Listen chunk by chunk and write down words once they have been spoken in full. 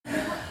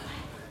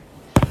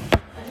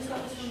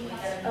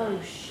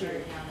Oh,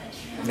 shoot.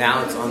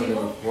 Now it's on the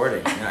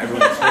recording. Now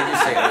everyone's heard you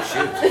say, oh,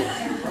 shoot.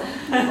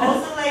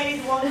 Also,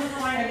 ladies, one little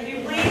reminder, can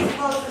you please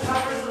close the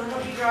covers of the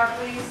cookie jar,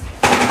 please?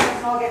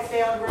 Let's all get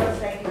stale and gross.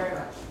 Thank you very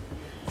much.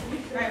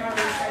 Remember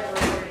to start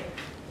the recording.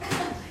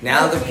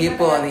 Now the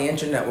people on the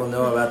internet will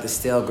know about the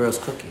stale, gross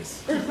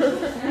cookies.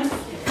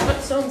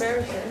 That's so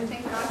embarrassing.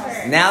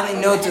 Now they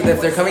know that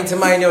if they're coming to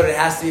Mayanot, it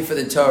has to be for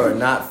the Torah,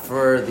 not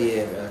for the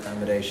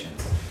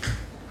accommodations.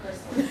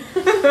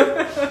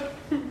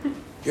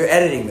 You're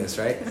editing this,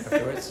 right?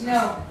 Afterwards?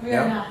 No, we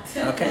are not.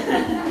 Okay.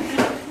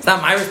 It's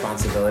not my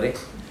responsibility.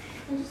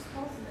 You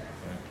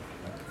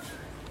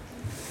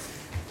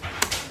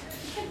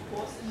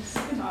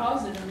can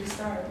pause it and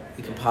restart.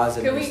 You can pause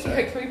it. Can and we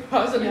restart.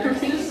 pause it and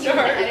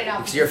restart?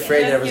 Because you're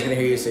afraid that everyone's going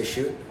to hear you say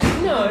shoot?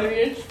 No, I mean,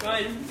 it's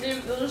fine.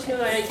 They'll just know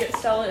that I get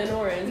Stella in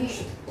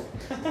orange.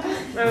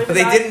 But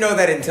they didn't know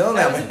that until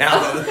now, but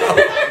now they'll know.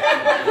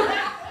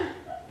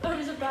 I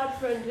was a bad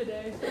friend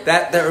today.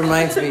 That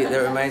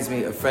reminds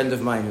me, a friend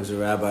of mine who's a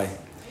rabbi,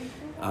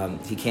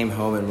 he came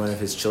home and one of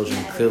his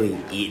children clearly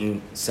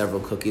eaten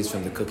several cookies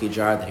from the cookie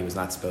jar that he was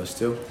not supposed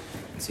to.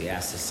 And so he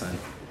asked his son,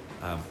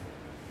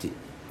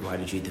 why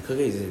did you eat the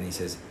cookies? And he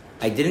says,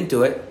 I didn't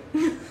do it.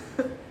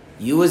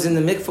 You was in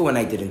the mikveh when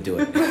I didn't do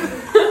it.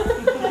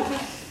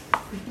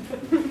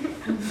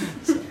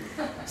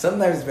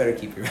 Sometimes it's better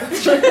keep your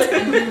mouth shut.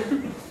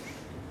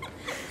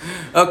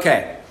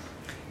 Okay.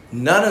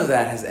 None of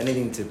that has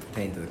anything to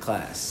pertain to the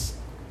class.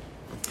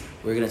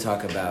 We're going to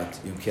talk about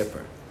Yom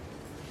Kippur.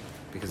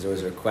 Because there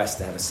was a request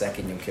to have a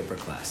second Yom Kippur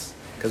class.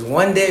 Because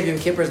one day of Yom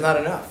Kippur is not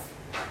enough.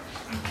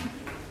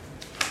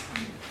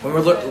 When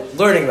we're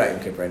learning about Yom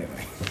Kippur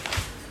anyway.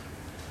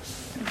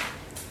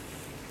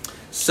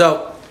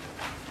 So,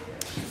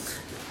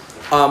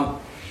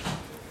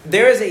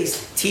 there is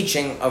a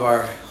teaching of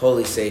our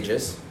holy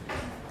sages.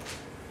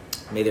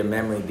 May their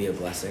memory be a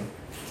blessing.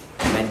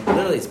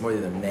 Literally, it's more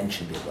than their men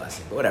should be a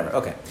blessing, but whatever.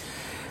 Okay.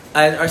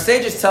 And our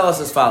sages tell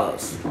us as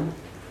follows.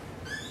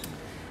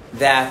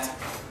 That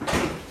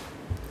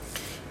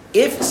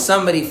if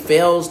somebody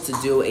fails to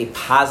do a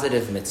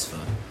positive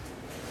mitzvah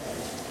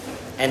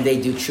and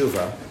they do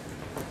tshuva,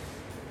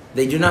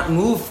 they do not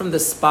move from the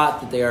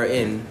spot that they are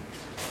in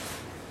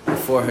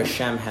before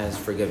Hashem has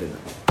forgiven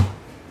them.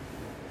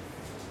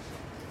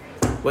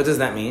 What does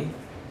that mean?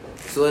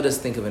 So let us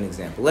think of an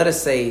example. Let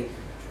us say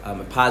a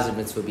positive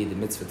mitzvah would be the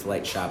mitzvah to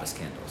light Shabbos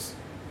candles.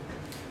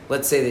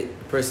 Let's say that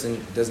a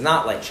person does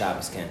not light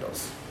Shabbos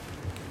candles.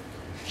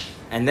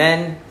 And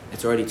then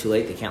it's already too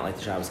late, they can't light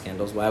the Shabbos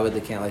candles. Why would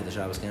they can't light the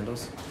Shabbos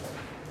candles?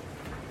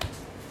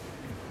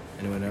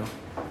 Anyone know?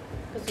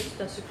 Because it's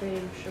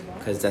desecrating Shabbat.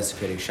 Because it's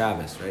desecrating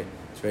Shabbos, right?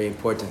 It's very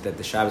important that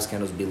the Shabbos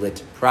candles be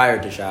lit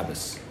prior to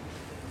Shabbos.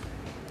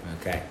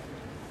 Okay.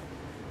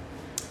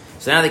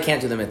 So now they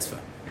can't do the mitzvah.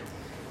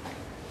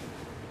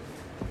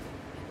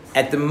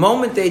 At the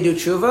moment they do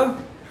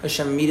tshuva,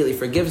 Hashem immediately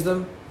forgives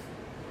them.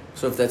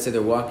 So if let's say they're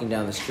walking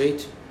down the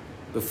street,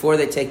 before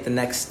they take the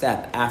next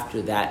step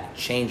after that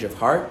change of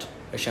heart,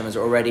 Hashem has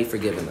already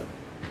forgiven them.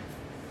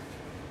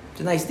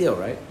 It's a nice deal,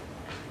 right?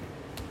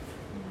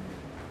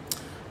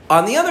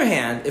 On the other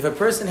hand, if a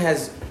person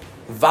has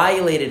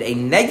violated a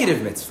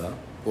negative mitzvah,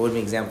 what would be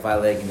an example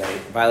of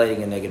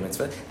violating a negative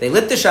mitzvah? They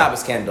lit the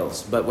Shabbos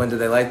candles, but when did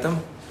they light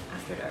them?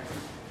 After dark.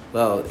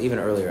 Well, even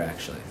earlier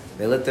actually.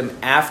 They lit them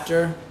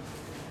after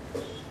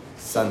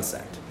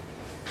sunset.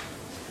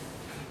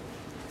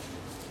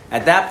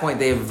 At that point,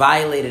 they have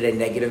violated a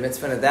negative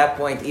mitzvah, and at that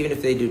point, even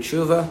if they do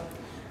tshuva,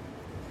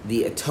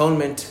 the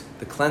atonement,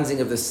 the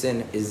cleansing of the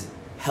sin is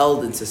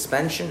held in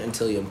suspension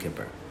until Yom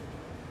Kippur.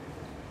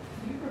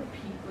 Can you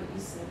repeat what you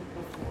said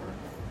before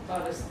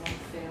about if someone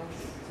fails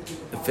to do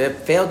the If they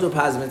fail to do a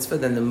positive mitzvah,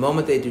 then the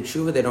moment they do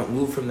tshuva, they don't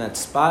move from that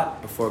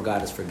spot before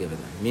God has forgiven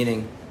them.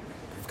 Meaning,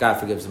 if God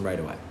forgives them right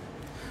away.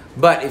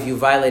 But if you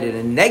violated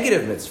a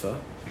negative mitzvah,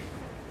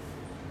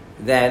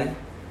 then,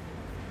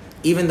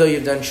 even though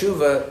you've done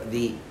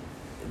tshuva,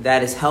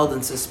 that is held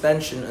in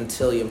suspension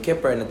until Yom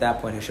Kippur, and at that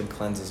point Hashem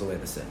cleanses away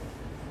the sin.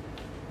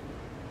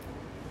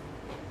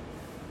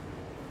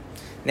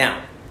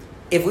 Now,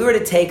 if we were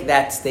to take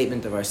that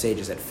statement of our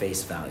sages at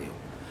face value,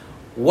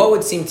 what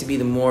would seem to be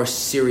the more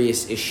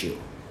serious issue?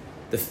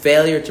 The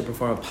failure to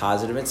perform a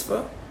positive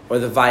mitzvah, or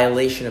the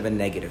violation of a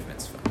negative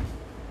mitzvah?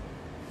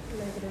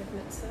 Negative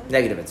mitzvah.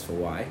 Negative mitzvah,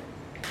 why?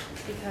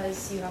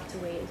 Because you have to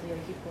wait until Yom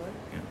Kippur.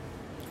 Yeah.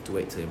 You have to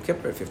wait till Yom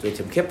Kippur. If you have to wait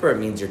till Yom Kippur, it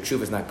means your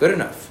tshuva is not good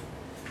enough.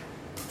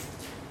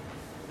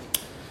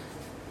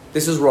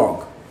 This is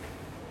wrong.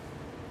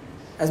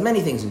 As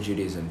many things in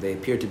Judaism, they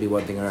appear to be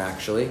one thing or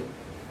actually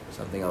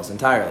something else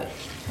entirely.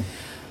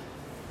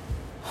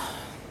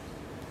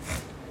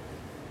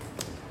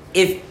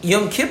 If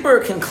Yom Kippur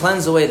can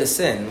cleanse away the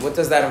sin, what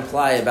does that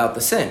imply about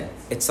the sin?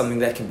 It's something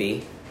that can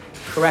be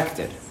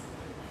corrected.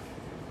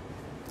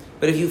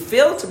 But if you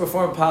fail to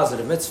perform a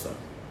positive mitzvah,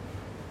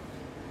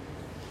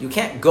 you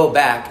can't go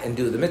back and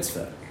do the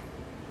mitzvah.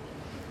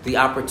 The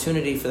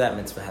opportunity for that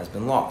mitzvah has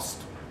been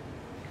lost.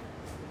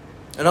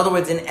 In other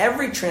words, in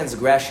every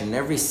transgression, in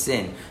every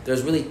sin,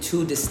 there's really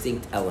two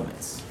distinct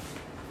elements.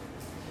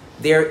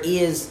 there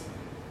is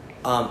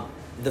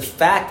the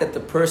fact that the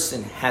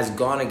person has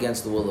gone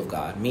against the will of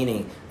God,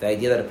 meaning the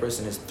idea that a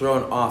person has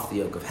thrown off the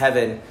yoke of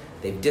heaven,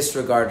 they've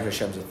disregarded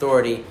Hashem's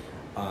authority,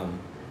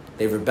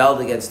 they've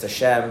rebelled against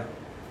Hashem,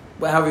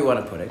 well, however you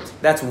want to put it.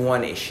 That's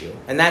one issue.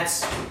 And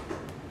that's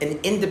an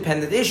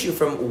independent issue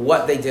from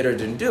what they did or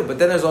didn't do. But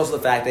then there's also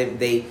the fact that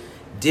they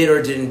did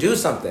or didn't do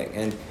something.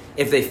 And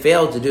if they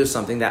failed to do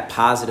something, that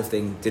positive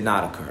thing did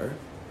not occur.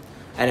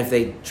 And if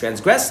they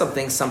transgressed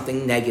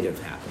something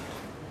negative happened.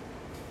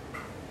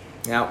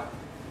 Now,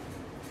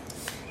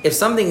 if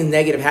something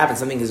negative happens,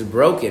 something is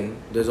broken,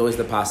 there's always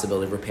the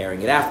possibility of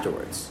repairing it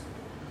afterwards.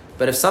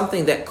 But if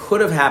something that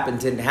could have happened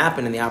didn't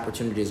happen and the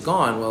opportunity is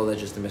gone, well,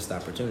 that's just a missed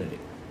opportunity.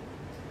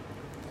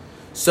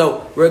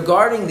 So,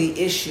 regarding the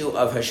issue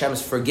of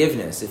Hashem's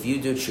forgiveness, if you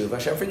do tshuva,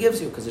 Hashem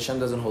forgives you because Hashem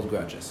doesn't hold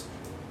grudges.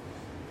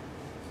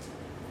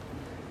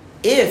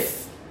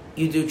 If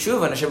you do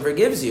tshuva and Hashem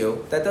forgives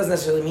you, that doesn't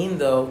necessarily mean,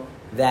 though,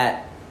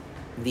 that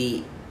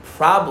the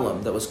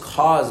problem that was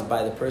caused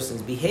by the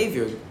person's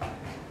behavior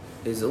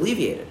is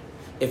alleviated.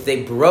 If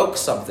they broke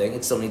something,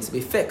 it still needs to be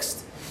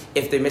fixed.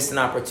 If they missed an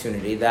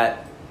opportunity,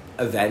 that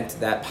event,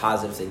 that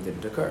positive thing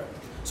didn't occur.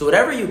 So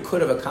whatever you could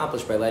have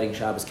accomplished by lighting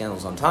Shabbos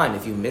candles on time,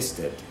 if you missed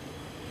it,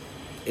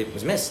 it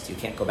was missed. You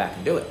can't go back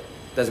and do it.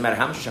 Doesn't matter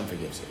how much Hashem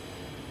forgives you.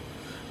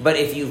 But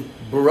if you've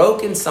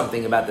broken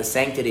something about the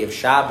sanctity of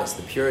Shabbos,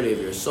 the purity of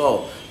your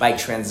soul, by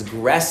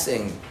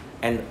transgressing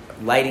and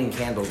lighting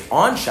candles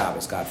on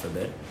Shabbos, God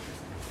forbid,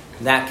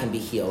 that can be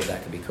healed,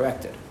 that can be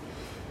corrected.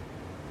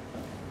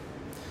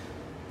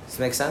 Does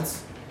that make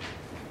sense?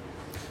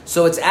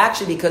 So it's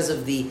actually because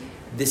of the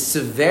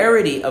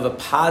severity of a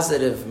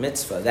positive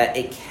mitzvah that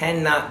it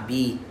cannot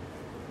be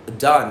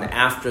done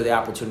after the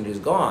opportunity is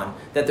gone,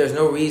 that there's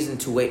no reason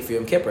to wait for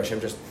Yom Kippur. Hashem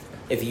just,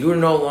 if you're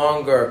no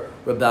longer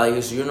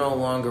rebellious, you're no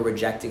longer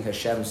rejecting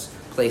Hashem's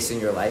place in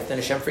your life, then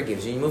Hashem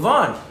forgives you and you move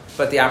on.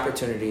 But the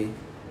opportunity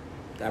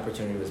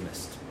was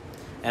missed.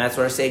 And that's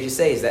what our sages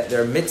say, is that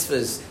there are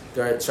mitzvahs,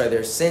 there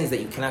are sins that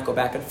you cannot go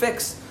back and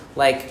fix,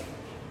 like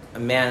a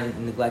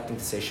man neglecting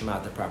to say Shema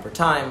at the proper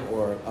time,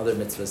 or other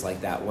mitzvahs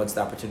like that. Once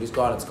the opportunity is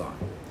gone, it's gone.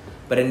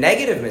 But a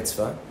negative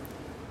mitzvah,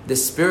 the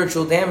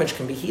spiritual damage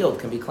can be healed,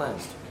 can be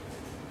cleansed.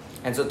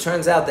 And so it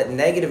turns out that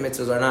negative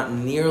mitzvahs are not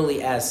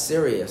nearly as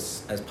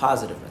serious as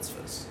positive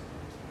mitzvahs.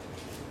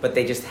 But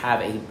they just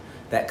have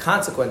that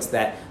consequence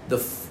that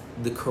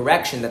the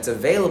correction that's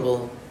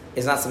available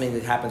is not something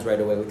that happens right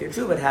away with your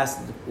tshuva, it has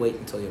to wait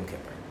until Yom Kippur.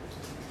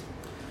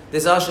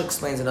 This also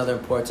explains another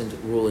important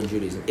rule in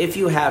Judaism. If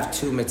you have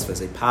two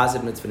mitzvahs, a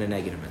positive mitzvah and a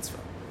negative mitzvah,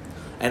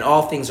 and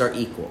all things are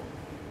equal,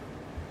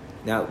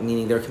 now,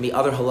 meaning there can be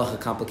other halacha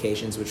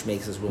complications which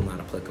makes this rule not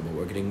applicable.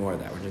 We're getting more of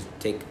that. We're just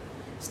take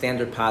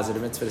standard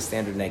positive mitzvah to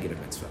standard negative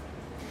mitzvah.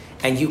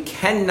 And you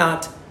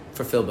cannot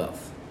fulfill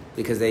both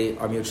because they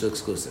are mutually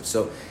exclusive.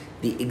 So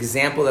the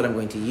example that I'm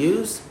going to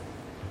use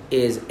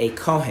is a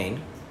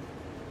Kohen.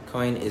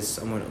 Kohen is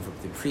someone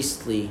of the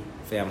priestly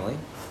family.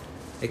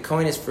 A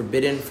Kohen is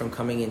forbidden from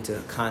coming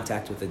into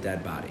contact with a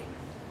dead body.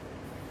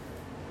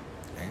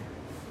 Okay?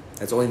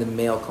 That's only the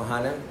male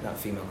Kohanim, not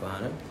female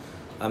Kohanim.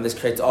 This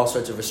creates all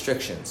sorts of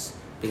restrictions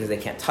because they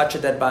can't touch a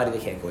dead body, they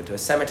can't go into a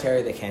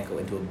cemetery, they can't go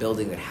into a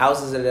building that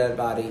houses a dead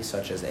body,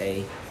 such as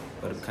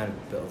what kind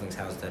of buildings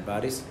house dead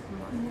bodies?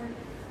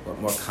 What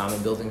more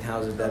common building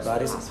houses dead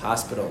bodies?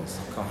 Hospitals.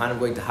 Kohanim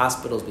going to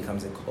hospitals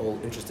becomes a whole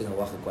interesting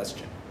halacha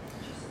question.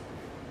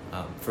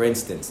 For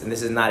instance, and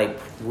this is not a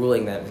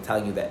ruling that I'm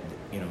telling you that,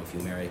 if you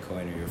marry a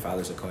Kohen or your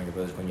father's a Kohen, your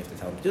brother's a Kohen, you have to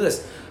tell them to do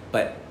this.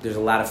 But there's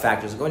a lot of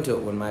factors that go into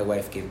it. When my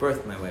wife gave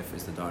birth, my wife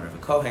is the daughter of a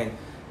Kohen.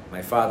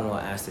 My father-in-law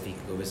asked if he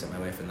could go visit my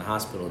wife in the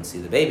hospital and see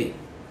the baby.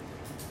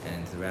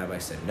 And the rabbi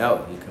said,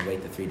 no, you can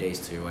wait the 3 days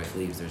till your wife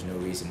leaves. There's no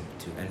reason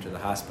to enter the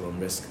hospital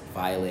and risk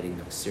violating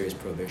the serious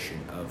prohibition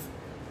of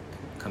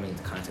coming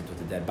into contact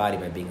with a dead body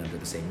by being under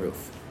the same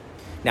roof.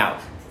 Now,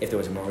 if there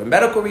was more of a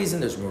medical reason,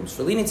 there's rooms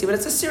for leniency, but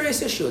it's a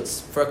serious issue.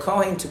 It's for a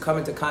Kohen to come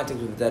into contact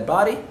with a dead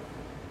body.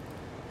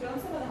 Don't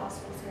some of the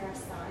hospitals here have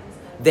signs?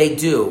 They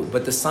do,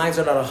 but the signs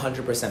are not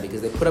 100%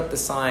 because they put up the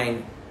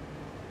sign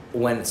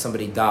when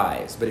somebody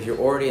dies. But if you're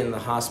already in the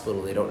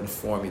hospital, they don't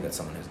inform you that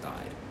someone has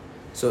died.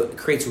 So it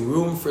creates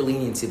room for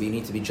leniency, but you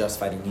need to be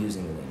justified in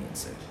using the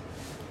leniency.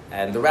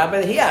 And the rabbi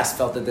that he asked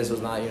felt that this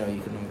was not,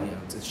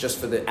 it's just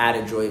for the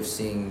added joy of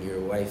seeing your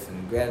wife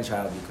and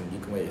grandchild, you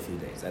can wait a few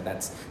days.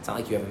 It's not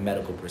like you have a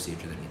medical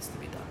procedure that needs to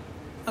be done.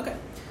 Okay.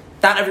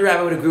 Not every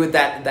rabbi would agree with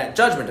that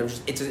judgment.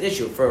 It's an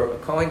issue. For a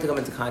Kohen to come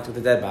into contact with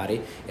a dead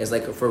body is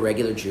like for a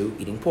regular Jew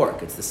eating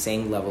pork. It's the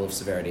same level of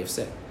severity of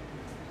sin.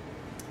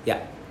 Yeah?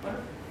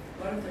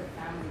 What if their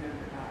family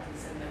member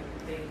dies and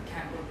they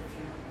can't go to the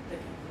funeral? They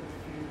can't go to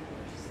the funeral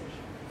legislation.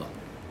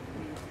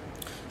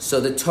 So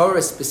the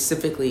Torah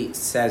specifically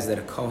says that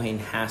a Kohen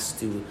has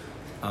to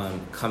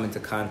come into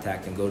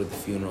contact and go to the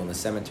funeral in the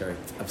cemetery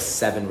of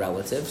 7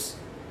 relatives.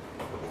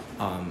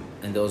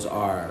 And those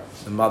are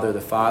the mother,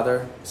 the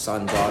father,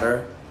 son,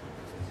 daughter,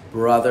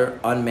 brother,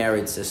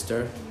 unmarried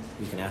sister.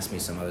 You can ask me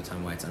some other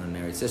time why it's an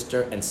unmarried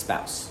sister, and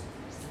spouse.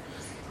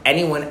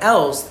 Anyone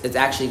else, it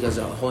actually goes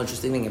a whole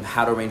interesting thing of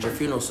how to arrange a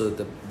funeral so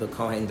that the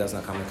Kohen does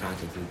not come in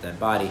contact with the dead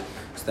body.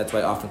 So that's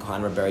why often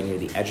Kohen are buried near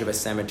the edge of a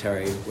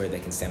cemetery where they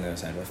can stand on the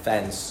other side of a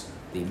fence,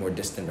 the more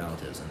distant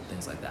relatives and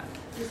things like that.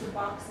 There's the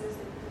boxes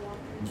that you can walk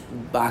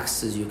in.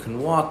 Boxes you can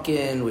walk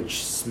in,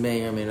 which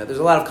may or may not. There's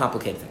a lot of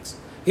complicated things.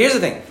 Here's the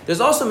thing. There's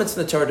also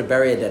mitzvah in the Torah to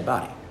bury a dead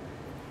body.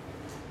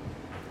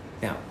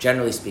 Now,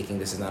 generally speaking,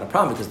 this is not a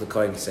problem because the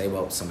Kohen can say,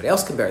 well, somebody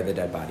else can bury the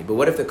dead body. But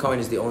what if the Kohen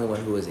is the only one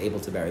who is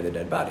able to bury the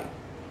dead body?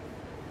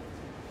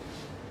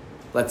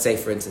 Let's say,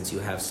 for instance, you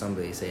have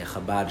somebody, say a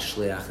Chabad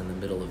shliach in the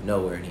middle of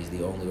nowhere, and he's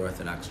the only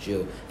Orthodox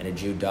Jew, and a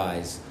Jew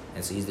dies,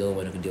 and so he's the only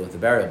one who can deal with the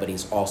burial, but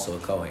he's also a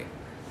Kohen.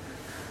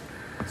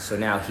 So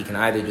now he can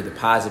either do the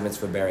positive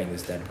mitzvah of burying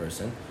this dead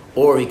person,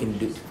 or he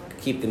can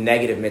keep the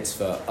negative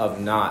mitzvah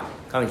of not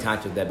coming in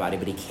contact with the dead body,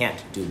 but he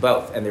can't do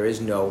both, and there is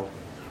no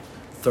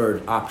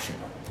third option.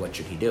 What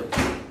should he do?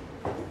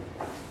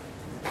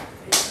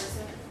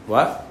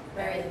 What?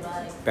 Bury the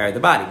body. Bury the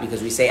body,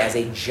 because we say as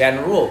a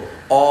general rule,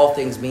 all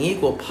things being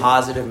equal,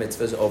 positive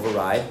mitzvahs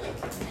override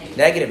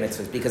negative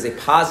mitzvahs, because a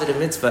positive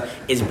mitzvah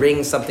is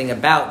bringing something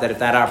about that if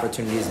that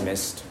opportunity is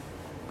missed.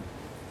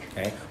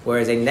 Okay?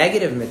 Whereas a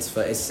negative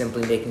mitzvah is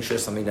simply making sure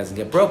something doesn't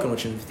get broken,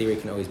 which in theory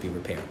can always be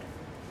repaired.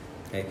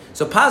 Okay?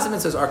 So positive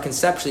mitzvahs are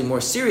conceptually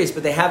more serious,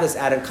 but they have this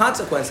added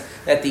consequence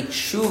that the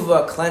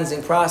Teshuva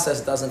cleansing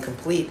process doesn't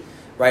complete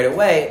right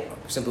away.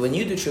 Simply when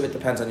you do Teshuva, it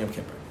depends on Yom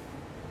Kippur.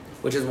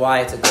 Which is why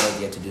it's a good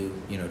idea to do,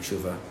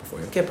 Teshuva before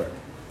Yom Kippur.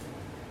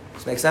 Does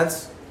this make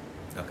sense?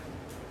 Okay.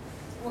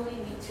 Will he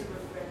need to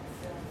regret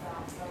the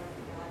outside of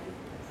the body?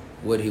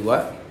 Would he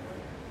what?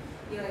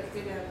 Yeah, like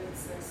did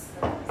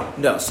a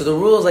No. So the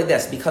rule is like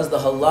this. Because the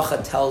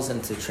halacha tells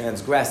him to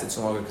transgress, it's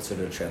no longer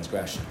considered a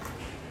transgression.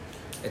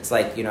 It's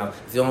like,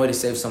 if the only way to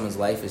save someone's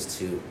life is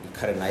to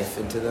cut a knife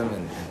into them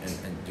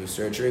and do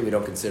surgery, we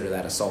don't consider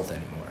that assault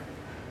anymore.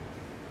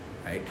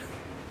 Right?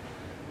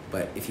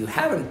 But if you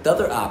have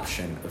another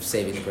option of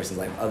saving a person's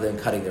life other than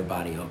cutting their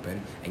body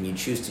open, and you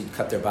choose to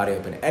cut their body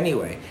open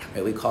anyway,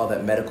 right, we call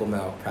that medical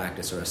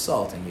malpractice or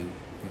assault, and you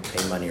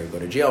pay money or go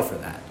to jail for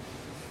that.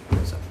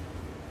 So,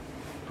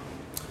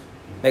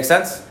 make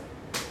sense?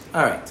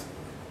 All right.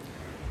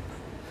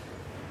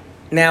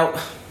 Now,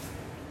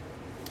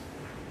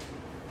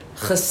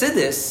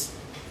 Chassidus,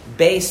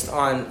 based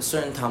on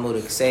certain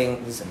Talmudic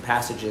sayings and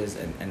passages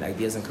and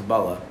ideas in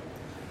Kabbalah,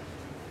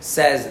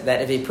 says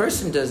that if a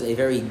person does a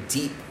very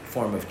deep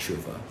form of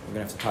tshuva, we're going to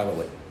have to talk about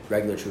what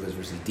regular tshuva is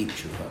versus deep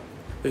tshuva.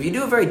 But if you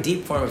do a very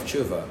deep form of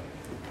tshuva,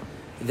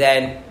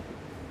 then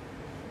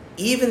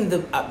even the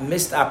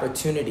missed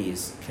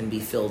opportunities can be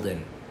filled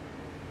in.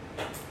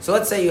 So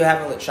let's say you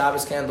haven't lit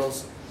Shabbos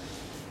candles,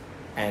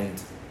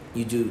 and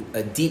you do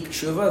a deep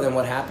tshuva, then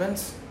what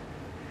happens?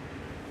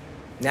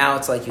 Now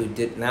it's like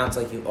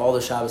all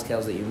the Shabbos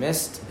candles that you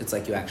missed, it's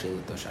like you actually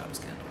lit those Shabbos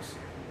candles.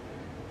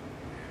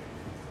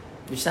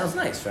 Which sounds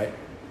nice, right?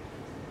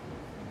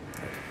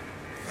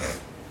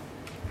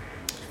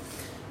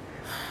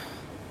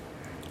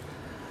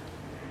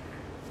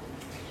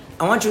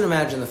 I want you to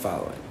imagine the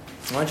following.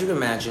 I want you to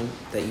imagine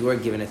that you are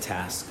given a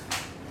task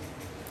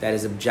that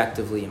is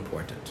objectively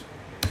important.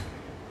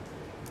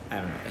 I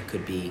don't know, it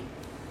could be,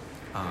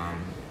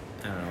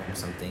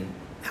 something,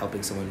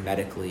 helping someone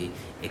medically.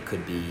 It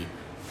could be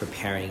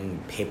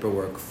preparing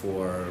paperwork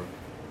for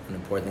an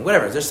important thing,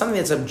 whatever. There's something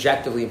that's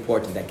objectively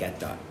important that gets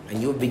done,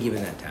 and you would be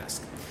given that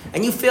task.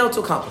 And you fail to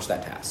accomplish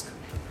that task.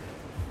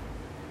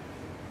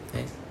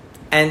 Okay?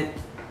 And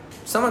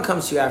someone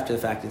comes to you after the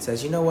fact and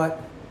says, you know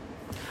what?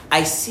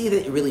 I see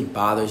that it really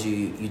bothers you.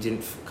 You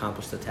didn't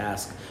accomplish the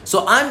task.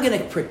 So I'm going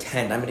to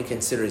pretend, I'm going to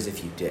consider as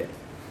if you did.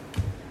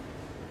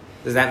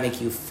 Does that make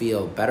you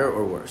feel better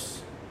or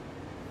worse?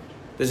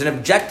 There's an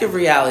objective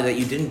reality that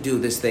you didn't do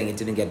this thing, it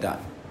didn't get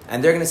done.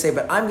 And they're going to say,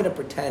 but I'm going to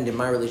pretend in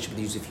my relationship with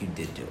you as if you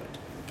did do it.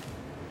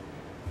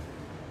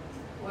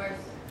 Worse.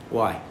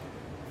 Why?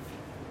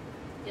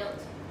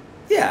 Guilt.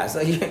 Yeah, it's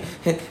like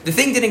the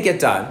thing didn't get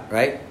done,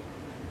 right?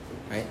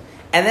 Right?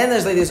 And then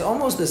there's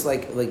almost this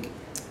like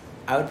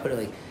I would put it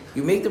like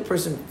you make the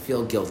person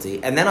feel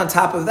guilty, and then on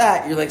top of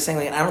that, you're like saying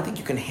like I don't think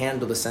you can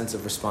handle the sense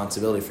of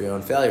responsibility for your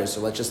own failures, so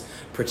let's just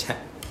pretend.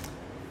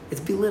 It's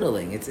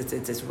belittling.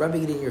 It's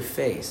rubbing it in your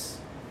face.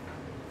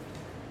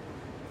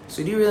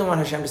 So do you really want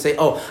Hashem to say,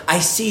 oh, I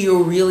see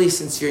you're really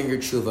sincere in your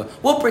tshuva.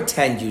 We'll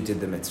pretend you did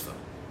the mitzvah.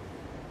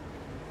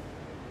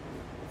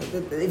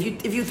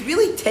 If you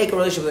really take a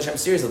relationship with Hashem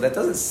seriously, that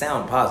doesn't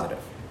sound positive.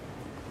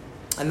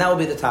 And that will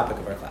be the topic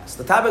of our class.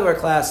 The topic of our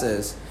class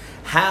is,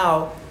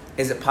 how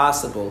is it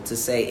possible to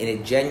say in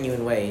a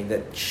genuine way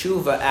that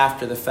tshuva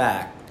after the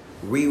fact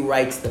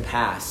rewrites the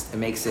past and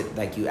makes it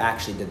like you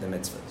actually did the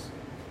mitzvahs?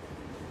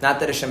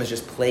 Not that Hashem is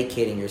just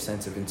placating your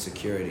sense of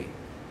insecurity.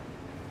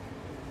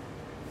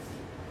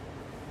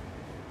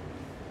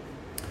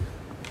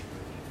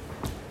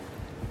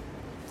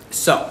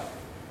 So,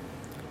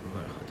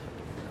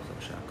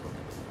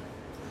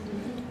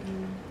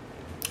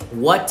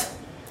 what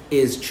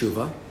is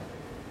tshuva?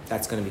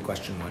 That's going to be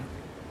question one.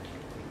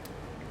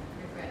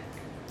 Regret.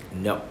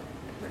 No.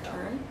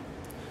 Return.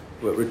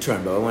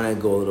 return, but I want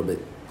to go a little bit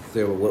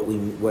clearer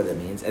what it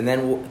means. And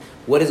then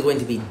what is going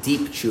to be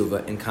deep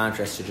tshuva in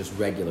contrast to just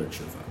regular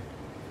tshuva.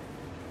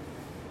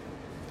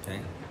 Okay?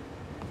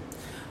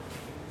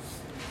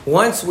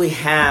 Once we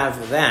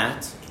have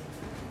that,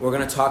 we're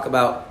going to talk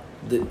about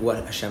what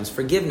Hashem's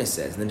forgiveness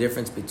is, and the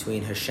difference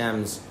between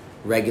Hashem's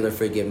regular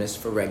forgiveness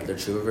for regular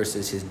tshuva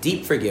versus his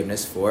deep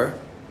forgiveness for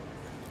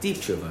deep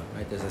tshuva,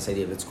 right? There's this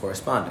idea that's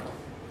corresponding.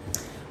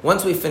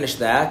 Once we finish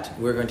that,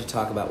 we're going to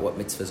talk about what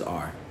mitzvahs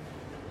are.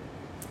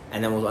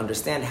 And then we'll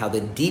understand how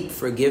the deep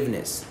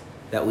forgiveness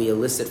that we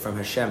elicit from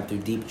Hashem through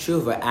deep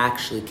tshuva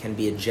actually can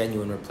be a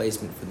genuine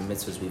replacement for the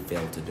mitzvahs we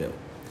failed to do.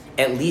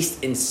 At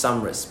least in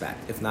some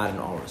respect, if not in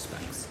all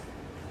respects.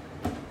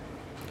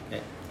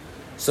 Okay.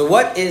 So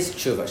what is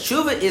tshuva?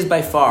 Tshuva is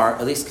by far,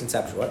 at least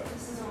conceptual. What?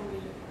 This is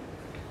only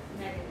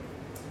negative.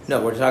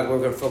 No, we're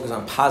going to focus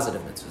on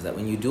positive mitzvahs. That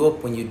when you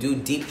do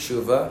deep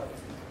tshuva,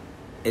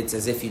 it's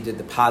as if you did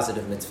the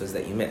positive mitzvahs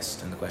that you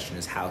missed. And the question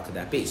is, how could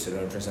that be? So to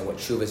understand what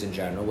tshuva is in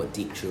general, what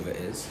deep tshuva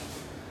is,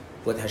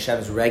 what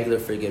Hashem's regular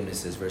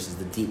forgiveness is versus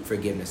the deep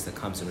forgiveness that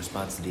comes in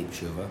response to deep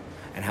tshuva,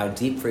 and how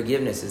deep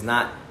forgiveness is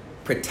not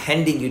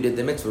pretending you did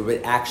the mitzvah,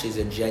 but actually is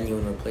a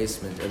genuine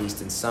replacement, at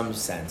least in some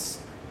sense,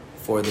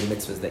 for the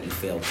mitzvahs that you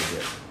failed to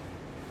do.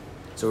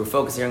 So we're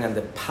focusing on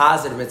the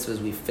positive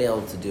mitzvahs we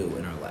failed to do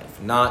in our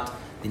life, not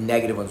the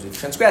negative ones we've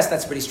transgressed.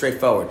 That's pretty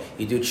straightforward.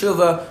 You do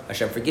tshuva,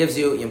 Hashem forgives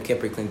you, Yom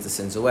Kippur cleans the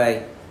sins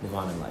away, move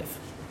on in life.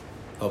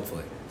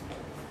 Hopefully.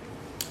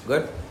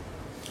 Good?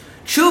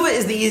 Tshuva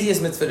is the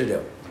easiest mitzvah to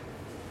do,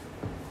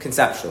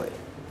 conceptually.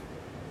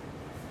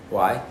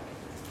 Why?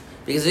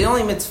 Because the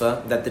only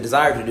mitzvah that the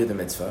desire to do the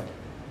mitzvah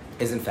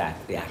is in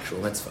fact the actual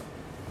mitzvah.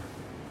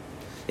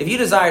 If you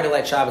desire to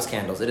light Shabbos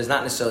candles, it is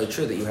not necessarily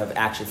true that you have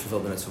actually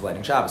fulfilled the mitzvah of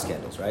lighting Shabbos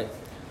candles, right?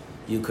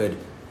 You could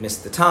miss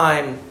the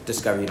time,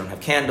 discover you don't have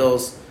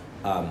candles,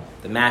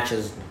 the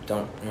matches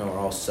are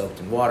all soaked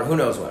in water, who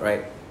knows what,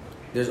 right?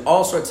 There's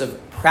all sorts of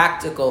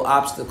practical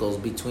obstacles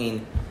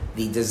between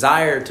the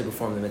desire to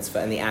perform the mitzvah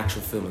and the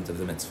actual fulfillment of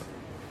the mitzvah.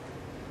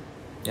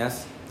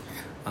 Yes?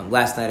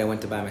 Last night I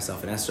went to buy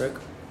myself an esrog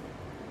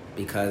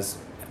because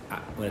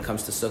when it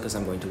comes to Sukkot,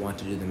 I'm going to want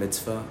to do the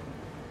mitzvah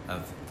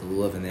of the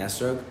lulav and the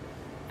esrog,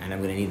 and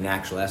I'm going to need an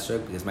actual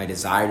esrog because my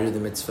desire to do the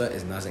mitzvah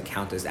doesn't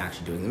count as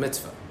actually doing the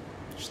mitzvah.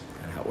 That's just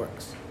kind of how it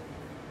works.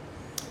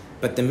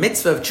 But the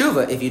mitzvah of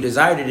tshuva, if you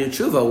desire to do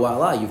tshuva,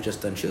 voila, you've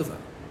just done tshuva.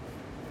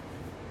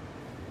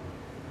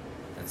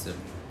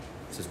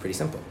 This is pretty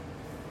simple.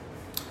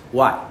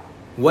 Why?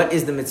 What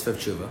is the mitzvah of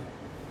tshuva?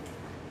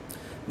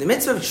 The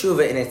mitzvah of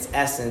tshuva in its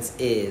essence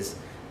is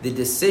the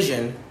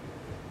decision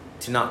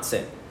to not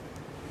sin,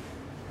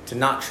 to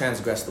not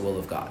transgress the will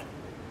of God.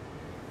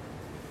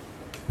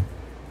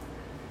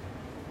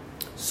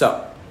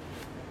 So,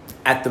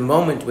 at the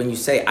moment when you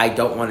say, I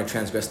don't want to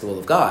transgress the will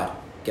of God,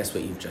 guess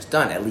what you've just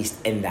done, at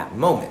least in that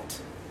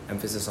moment.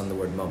 Emphasis on the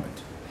word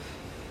moment.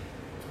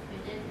 You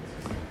did because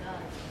you said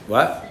God.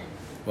 What? Sin.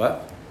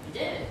 What? You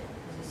did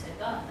because you said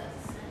God.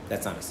 That's a sin.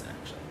 That's not a sin,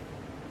 actually.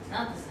 It's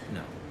not the sin.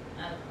 No.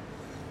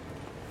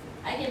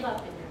 I give up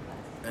in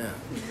your class.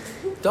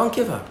 Yeah. Don't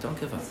give up.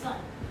 It's fun.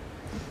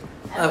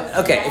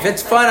 Okay, if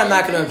it's fun, I'm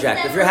not going to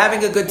object. If you're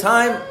having a good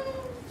time,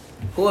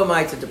 who am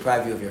I to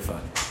deprive you of your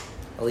fun?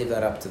 I'll leave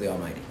that up to the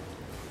Almighty.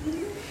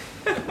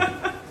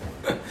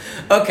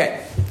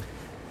 Okay.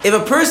 If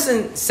a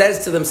person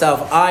says to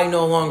themselves, I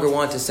no longer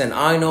want to sin,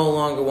 I no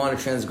longer want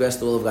to transgress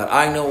the will of God,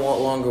 I no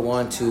longer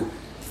want to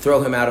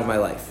throw him out of my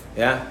life,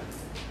 yeah?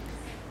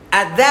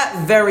 At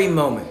that very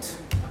moment,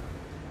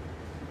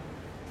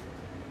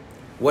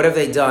 what have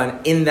they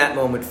done in that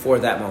moment for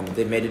that moment?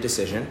 They've made a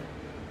decision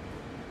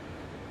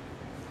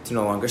to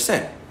no longer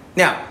sin.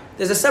 Now,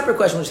 there's a separate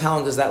question, which is how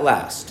long does that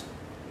last?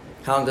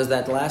 How long does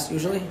that last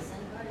usually? The sin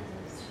part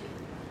is the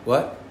tshuva.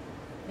 What?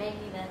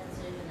 Making that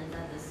decision, is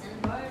that the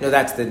sin part? No,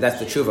 that's the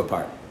tshuva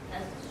part.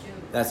 That's the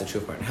tshuva. That's the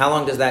tshuva part. How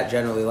long does that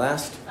generally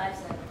last? 5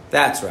 seconds.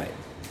 That's right.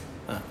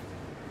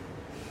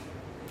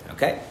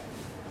 Okay.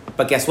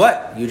 But guess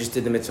what? You just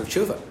did the mitzvah of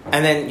tshuva.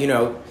 And then,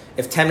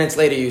 if 10 minutes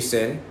later you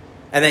sin,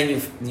 and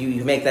then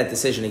you make that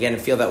decision again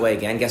and feel that way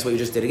again, guess what you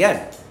just did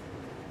again?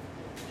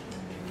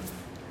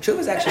 Tshuva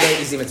is actually a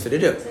very easy mitzvah to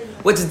do.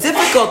 What's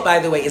difficult, by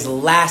the way, is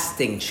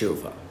lasting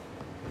tshuva.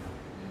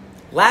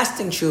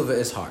 Lasting tshuva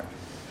is hard.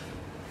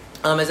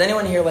 Is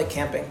anyone here like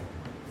camping?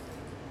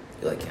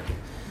 You like camping?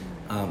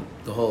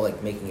 The whole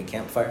making a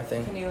campfire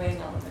thing?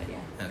 Canoeing, all of it,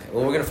 yeah. Okay,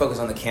 well we're going to focus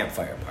on the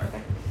campfire part.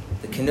 Okay.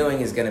 The canoeing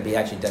is going to be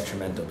actually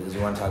detrimental because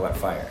we want to talk about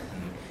fire.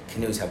 And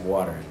canoes have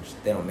water and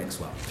they don't mix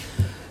well.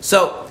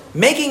 So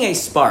making a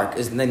spark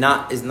is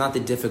not the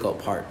difficult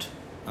part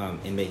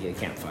in making a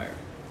campfire.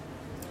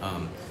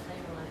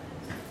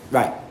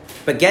 Right.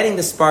 But getting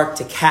the spark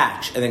to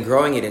catch and then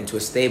growing it into a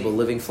stable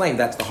living flame,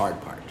 that's the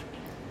hard part.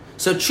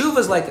 So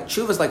tshuva's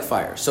like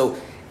fire. So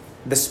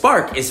the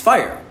spark is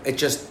fire. It's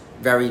just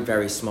very,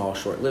 very small,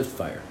 short-lived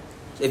fire.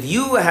 If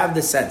you have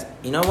the sense,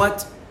 you know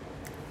what?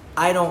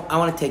 I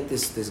want to take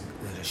this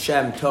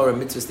Hashem, Torah,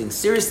 mitzvahs thing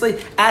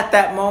seriously. At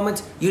that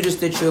moment, you just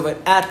did tshuva.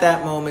 At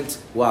that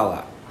moment,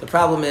 voila. The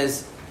problem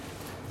is,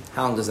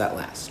 How long does that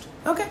last?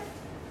 Okay.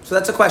 So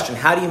that's a question.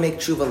 How do you make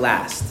tshuva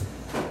last?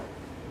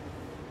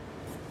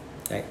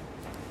 Okay.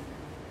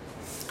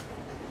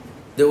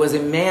 There was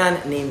a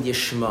man named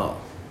Yishmael.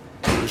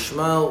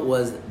 Yishmael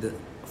was the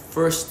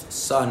first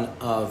son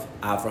of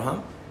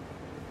Avraham,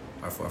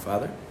 our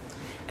forefather.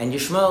 And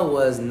Yishmael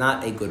was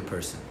not a good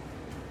person.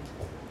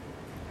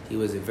 He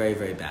was a very,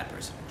 very bad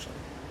person, actually.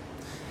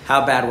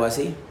 How bad was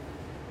he?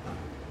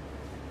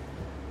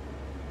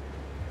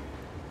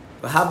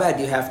 Well, how bad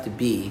do you have to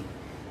be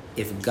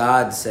if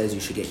God says you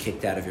should get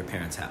kicked out of your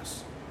parents'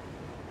 house?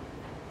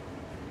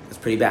 That's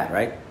pretty bad,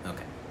 right?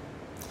 Okay.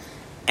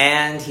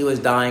 And he was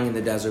dying in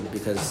the desert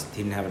because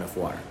he didn't have enough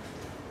water.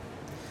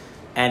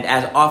 And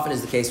as often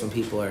is the case when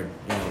people are,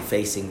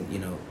 facing,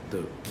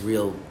 the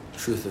real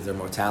truth of their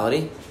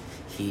mortality,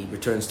 he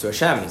returns to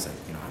Hashem and he's like,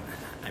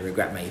 I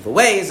regret my evil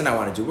ways and I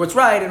want to do what's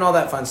right and all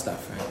that fun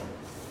stuff, right?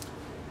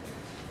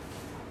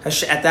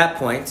 At that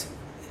point,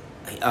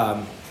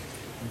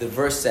 the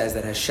verse says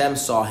that Hashem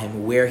saw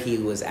him where he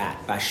was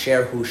at,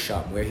 Basher Hu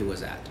Sham, where he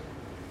was at.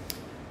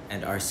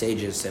 And our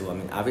sages say,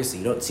 well, obviously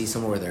you don't see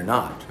someone where they're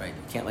not, right?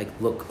 You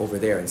can't look over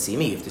there and see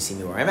me. You have to see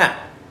me where I'm at.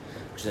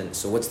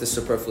 So what's the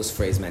superfluous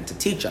phrase meant to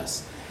teach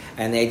us?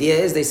 And the idea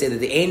is, they say that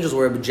the angels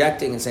were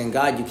objecting and saying,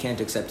 God, you can't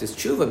accept his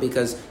tshuva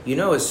because,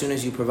 as soon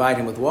as you provide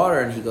him with water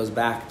and he goes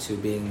back to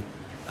being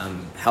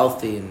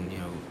healthy and,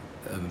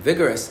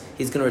 vigorous,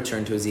 he's going to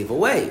return to his evil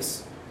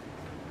ways.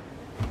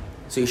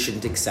 So you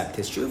shouldn't accept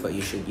his tshuva.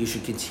 You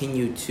should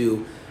continue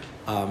to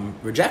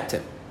reject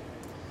him.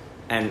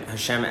 And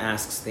Hashem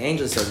asks the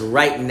angel, says,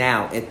 right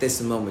now, at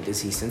this moment,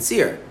 is he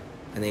sincere?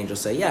 And the angels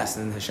say, yes.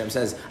 And Hashem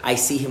says, I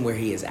see him where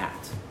he is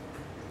at.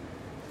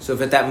 So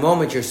if at that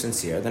moment you're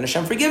sincere, then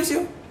Hashem forgives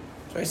you.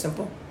 It's very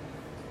simple.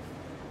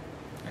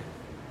 Okay.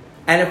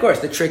 And of course,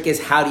 the trick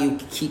is, how do you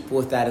keep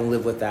with that and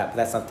live with that? But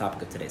that's not the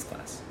topic of today's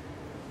class.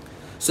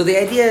 So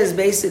the idea is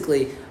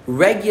basically,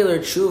 regular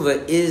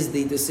tshuva is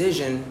the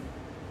decision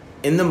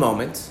in the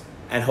moment,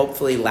 and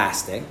hopefully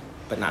lasting,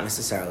 but not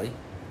necessarily,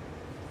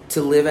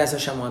 to live as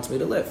Hashem wants me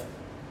to live.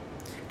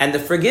 And the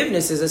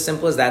forgiveness is as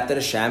simple as that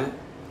Hashem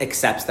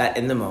accepts that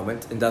in the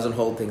moment and doesn't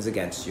hold things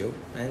against you.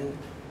 And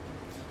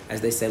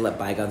as they say, let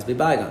bygones be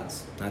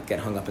bygones, not get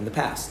hung up in the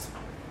past.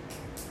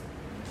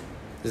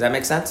 Does that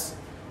make sense?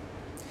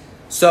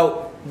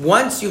 So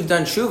once you've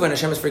done tshuva and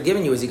Hashem has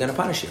forgiven you, is he going to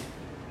punish you?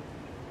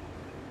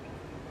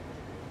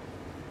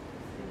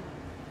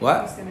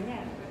 What?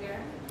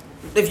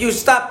 If you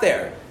stop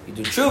there, you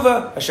do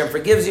tshuva, Hashem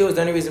forgives you, is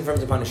there any reason for him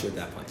to punish you at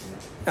that point?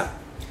 No.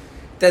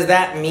 Does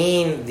that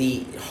mean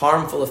the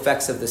harmful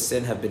effects of the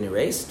sin have been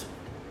erased?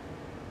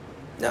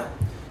 No.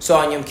 So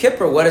on Yom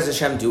Kippur, what does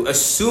Hashem do?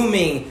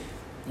 Assuming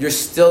you're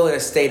still in a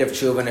state of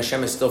tshuva and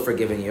Hashem is still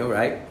forgiving you,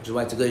 right? Which is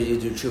why it's good to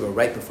do tshuva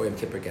right before Yom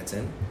Kippur gets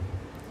in.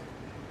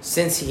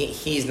 Since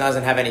he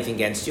doesn't have anything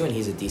against you and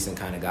he's a decent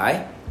kind of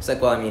guy, it's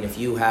like, if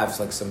you have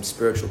some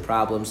spiritual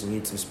problems and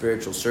need some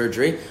spiritual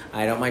surgery,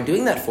 I don't mind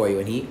doing that for you.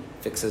 And he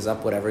fixes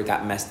up whatever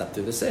got messed up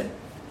through the sin.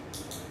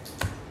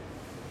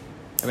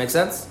 That makes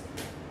sense?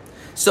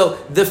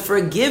 So the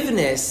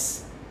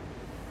forgiveness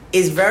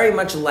is very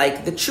much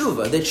like the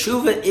tshuva. The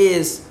tshuva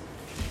is,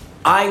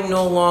 I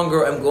no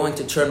longer am going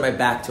to turn my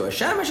back to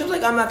Hashem. Hashem's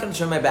like, I'm not going to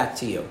turn my back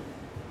to you.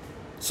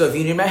 So if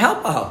you need my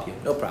help, I'll help you.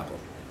 No problem.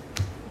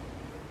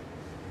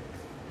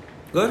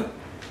 Good?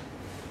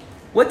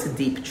 What's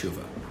deep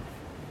tshuva?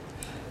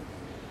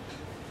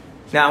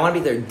 Now, I want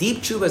to be clear. Deep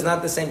tshuva is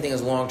not the same thing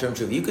as long-term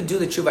tshuva. You could do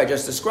the tshuva I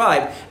just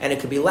described, and it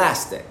could be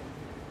lasting.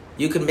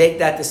 You can make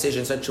that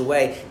decision in such a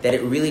way that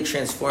it really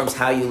transforms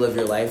how you live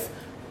your life,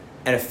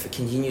 and if it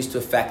continues to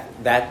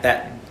affect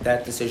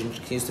that decision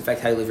continues to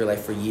affect how you live your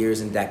life for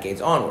years and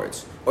decades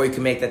onwards. Or you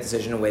can make that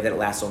decision in a way that it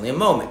lasts only a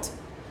moment.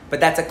 But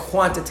that's a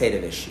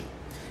quantitative issue.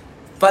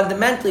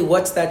 Fundamentally,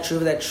 what's that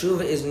tshuva? That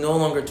tshuva is no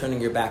longer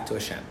turning your back to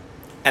Hashem.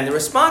 And the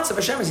response of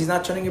Hashem is he's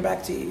not turning your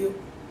back to you.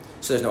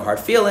 So there's no hard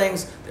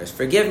feelings, there's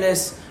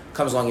forgiveness.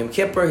 Comes along Yom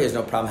Kippur, he has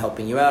no problem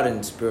helping you out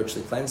and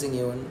spiritually cleansing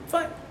you, and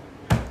fine.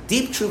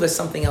 Deep tshuva is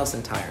something else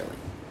entirely.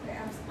 Okay,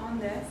 on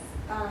this,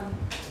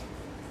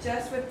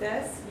 just with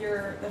this,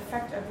 the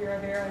effect of your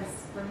avera is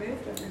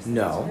removed? Of your sin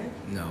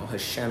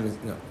is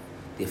removed? No.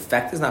 The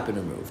effect has not been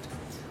removed.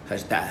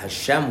 That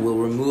Hashem will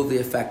remove the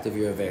effect of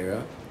your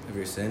avera, of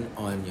your sin,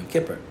 on Yom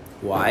Kippur.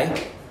 Why?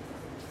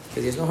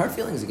 Because he has no hard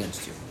feelings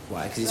against you.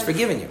 Why? Because he's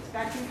forgiven you.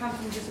 That can come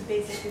from just a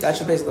basic... That's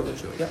a basic level of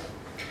tshuva, yeah.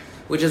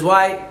 Which is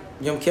why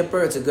Yom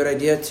Kippur, it's a good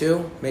idea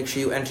to make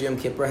sure you enter Yom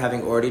Kippur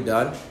having already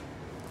done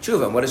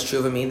tshuva. And what does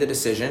tshuva mean? The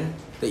decision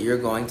that you're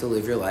going to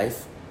live your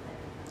life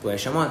the way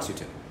Hashem wants you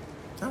to.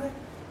 Okay.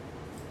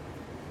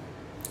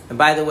 And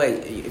by the way,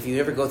 if you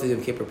ever go through the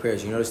Yom Kippur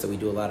prayers, you notice that we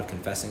do a lot of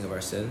confessing of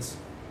our sins.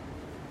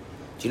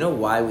 Do you know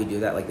why we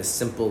do that? Like the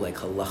simple,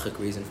 halachic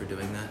reason for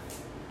doing that?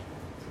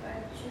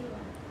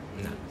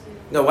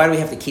 No, why do we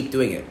have to keep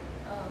doing it?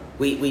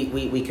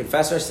 We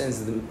confess our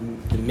sins,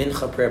 the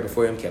mincha prayer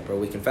before Yom Kippur.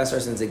 We confess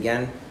our sins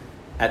again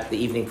at the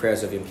evening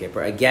prayers of Yom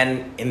Kippur,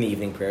 again in the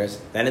evening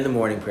prayers, then in the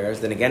morning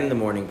prayers, then again in the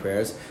morning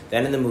prayers,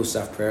 then in the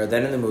Musaf prayer,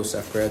 then in the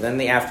Musaf prayer, then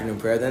the afternoon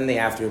prayer, then the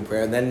afternoon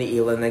prayer, then the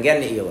Eilah, and again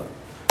the Eilah,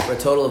 for a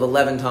total of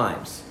 11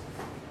 times.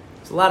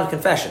 It's a lot of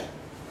confession.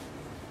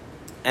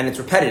 And it's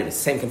repetitive, it's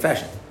the same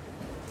confession.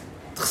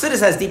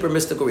 Chassidus has deeper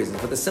mystical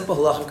reasons, but the simple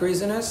halachic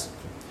reason is,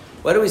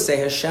 what do we say?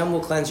 Hashem will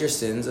cleanse your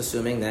sins,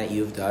 assuming that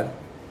you've done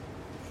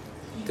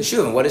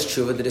Teshuva. What is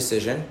Teshuva? The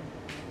decision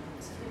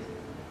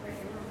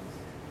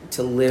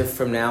to live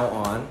from now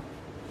on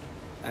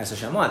as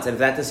Hashem wants. And if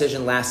that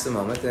decision lasts a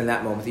moment, then in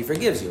that moment He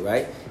forgives you,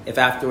 right? If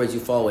afterwards you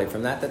fall away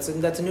from that, that's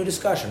a new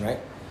discussion, right?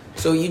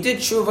 So you did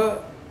Teshuva,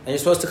 and you're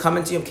supposed to come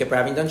into Yom Kippur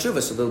having done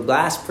Teshuva. So the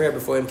last prayer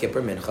before Yom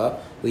Kippur, Mincha,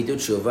 we do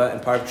Teshuva,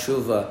 and part of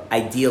Teshuva,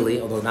 ideally,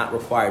 although not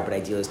required, but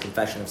ideally is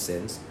confession of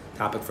sins.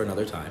 Topic for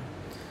another time.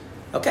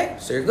 Okay,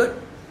 so you're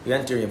good. You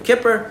enter Yom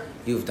Kippur,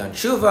 you've done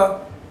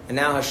Teshuva, and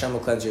now Hashem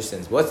will cleanse your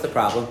sins. What's the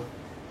problem?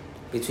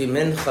 Between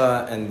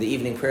Mincha and the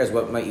evening prayers,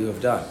 what might you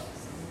have done?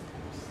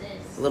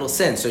 Sins. A little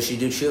sin. So should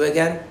you do Teshuva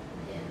again?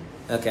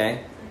 Yeah.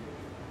 Okay.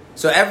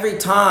 So every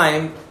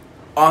time,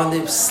 on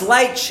the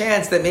slight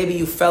chance that maybe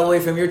you fell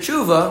away from your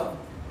Teshuva,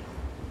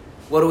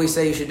 what do we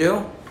say you should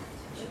do?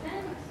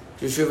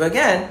 Do Teshuva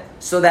again,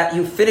 so that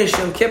you finish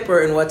Yom Kippur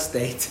in what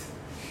state?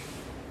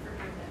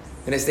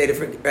 In a state of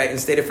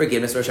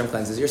forgiveness, where Hashem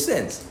cleanses your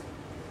sins.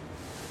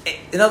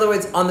 In other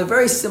words, on the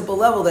very simple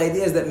level, the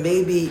idea is that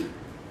maybe,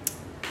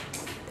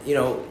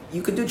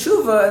 you could do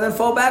Teshuva and then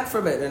fall back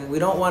from it, and we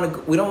don't want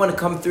to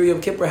come through Yom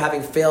Kippur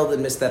having failed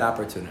and missed that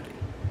opportunity.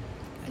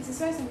 Is this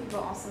why some people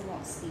also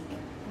won't sleep in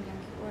Yom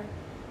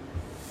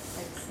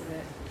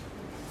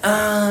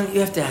Kippur? You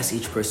have to ask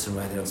each person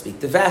why they don't speak.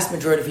 The vast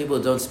majority of people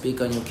who don't speak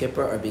on Yom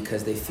Kippur are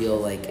because they feel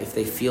like if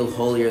they feel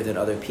holier than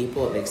other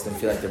people, it makes them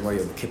feel like they're more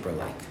Yom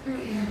Kippur-like.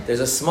 Mm-hmm. There's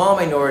a small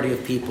minority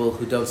of people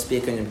who don't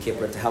speak on Yom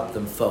Kippur to help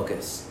them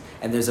focus.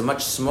 And there's a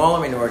much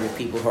smaller minority of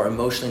people who are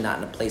emotionally not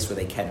in a place where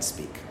they can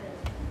speak.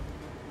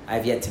 I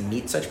have yet to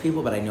meet such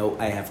people, but I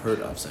have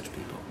heard of such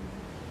people.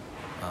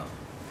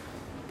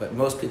 But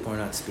most people are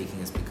not speaking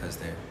is because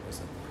there's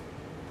a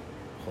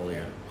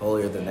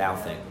holier than thou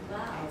thing.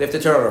 They have to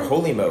turn on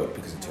holy mode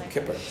because it's Yom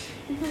Kippur. It's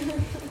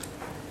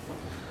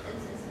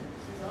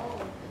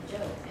all a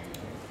joke.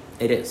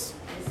 It is.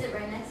 I sit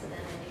right next to them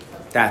and you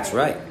tell That's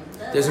right.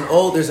 There's an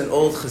old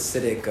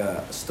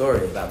Hasidic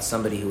story about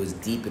somebody who was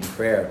deep in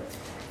prayer,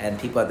 and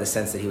people had the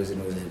sense that he was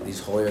in these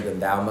holier than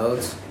thou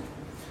modes.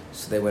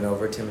 So they went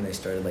over to him and they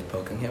started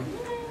poking him,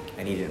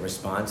 and he didn't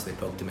respond. So they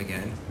poked him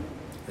again.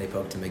 They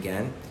poked him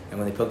again, and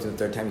when they poked him the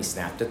third time, he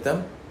snapped at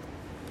them.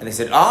 And they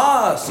said,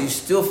 so you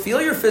still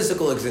feel your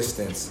physical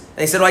existence? And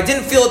they said, I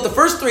didn't feel it the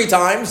first 3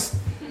 times.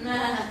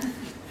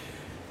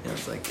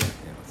 It's like,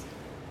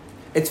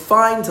 it's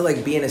fine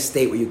to be in a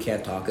state where you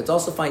can't talk. It's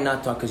also fine not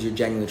to talk because you're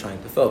genuinely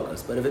trying to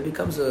focus. But if it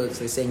becomes it's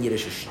like saying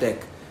Yiddish a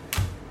shtick,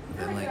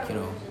 then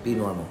be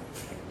normal.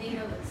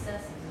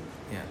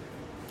 Yeah.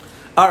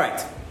 All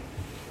right.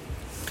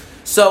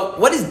 So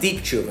what is deep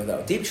tshuva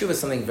though? Deep tshuva is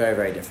something very,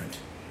 very different.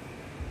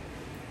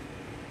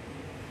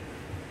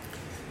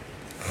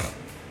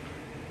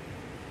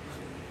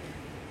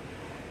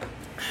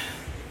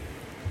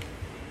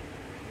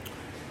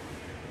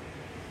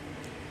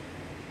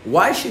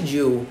 Why should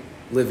you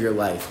live your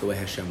life the way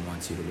Hashem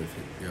wants you to live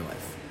your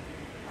life?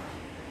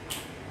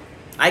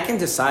 I can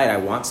decide I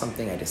want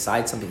something, I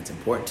decide something that's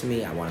important to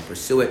me, I want to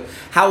pursue it.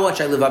 How much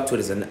I live up to it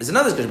is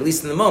another question, at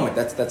least in the moment.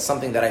 That's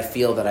something that I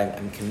feel that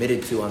I'm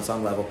committed to on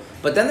some level.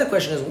 But then the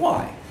question is,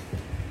 why?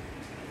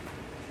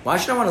 Why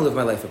should I want to live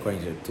my life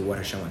according to what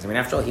Hashem wants?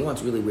 After all, He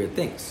wants really weird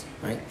things,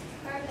 right?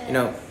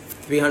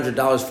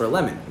 $300 for a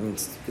lemon.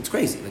 It's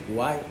crazy.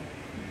 Why?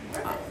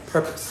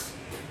 Purpose.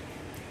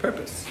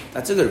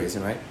 That's a good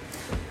reason, right?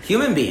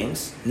 Human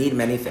beings need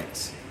many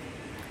things.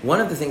 One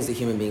of the things that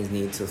human beings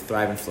need to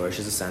thrive and flourish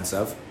is a sense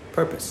of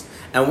purpose.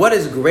 And what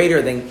is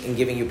greater than in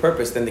giving you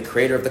purpose than the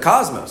creator of the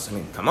cosmos?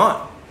 Come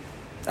on.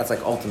 That's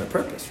ultimate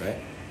purpose, right?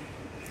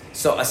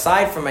 So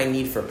aside from my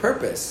need for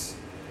purpose,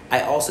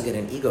 I also get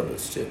an ego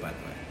boost too, by the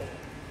way.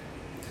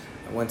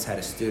 I once had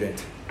a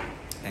student,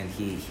 and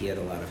he had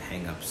a lot of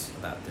hang-ups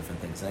about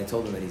different things. And I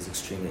told him that he's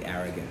extremely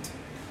arrogant.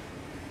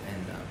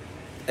 And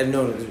I've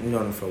known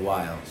him for a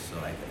while, so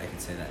I can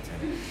say that to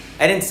him.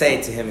 I didn't say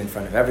it to him in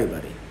front of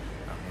everybody.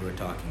 We were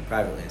talking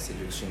privately. I said,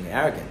 you're extremely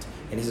arrogant.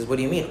 And he says, what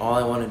do you mean? All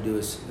I want to do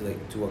is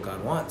do what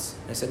God wants.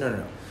 And I said,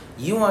 no.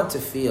 You want to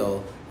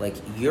feel like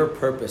your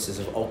purpose is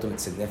of ultimate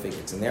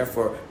significance, and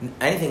therefore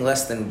anything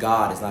less than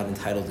God is not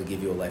entitled to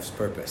give you a life's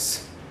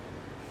purpose.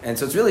 And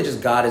so it's really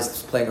just God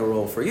is playing a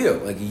role for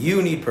you.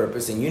 You need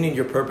purpose, and you need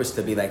your purpose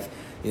to be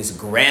this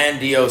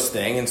grandiose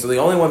thing. And so the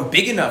only one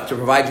big enough to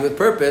provide you with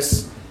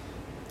purpose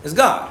is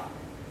God.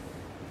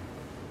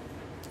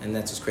 And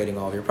that's just creating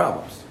all of your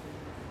problems.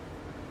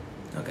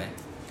 Okay.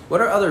 What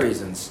are other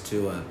reasons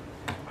to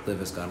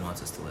live as God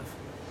wants us to live?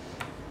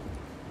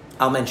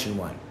 I'll mention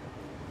one.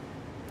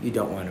 You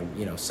don't want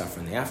to, suffer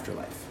in the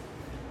afterlife.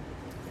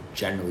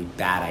 Generally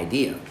bad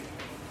idea.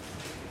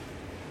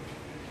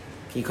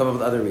 Can you come up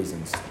with other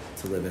reasons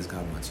to live as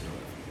God wants you to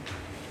live?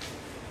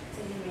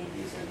 he may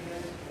do something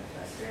that's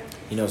best for him.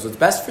 He knows what's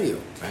best for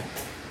you, right?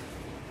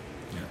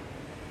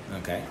 Yeah.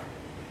 Okay.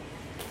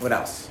 What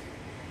else?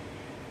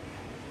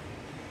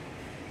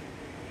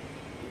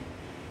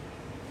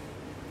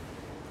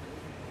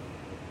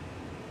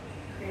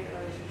 Create a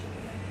relationship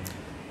with him.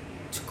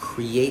 To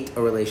create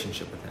a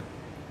relationship with him.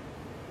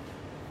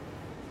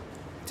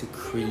 To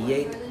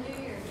create. For the new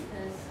year,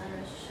 because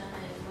Rosh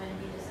Hashanah is when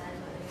he decides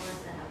whether he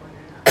wants to have one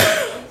or not.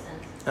 That makes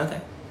sense.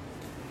 Okay.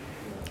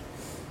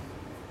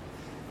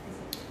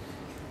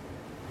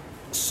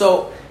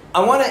 So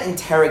I want to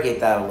interrogate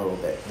that a little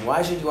bit.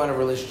 Why should you want a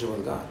relationship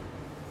with God?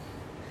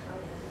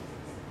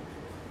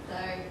 So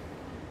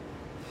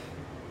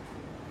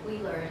we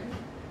learned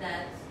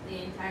that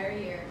the entire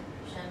year,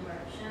 Shem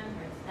Baruch Shem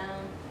writes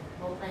down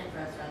the whole plan for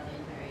us throughout the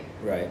entire year.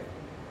 Right.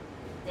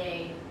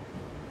 Day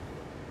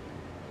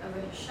of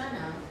Rosh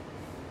Hashanah,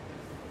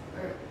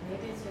 or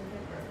maybe it's Yom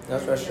Kippur.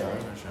 That's Rosh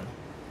Hashanah.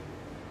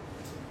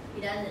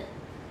 He doesn't.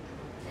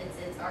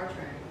 It's our turn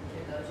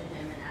to go to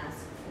him and ask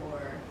for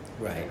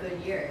Right. a good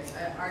year. It's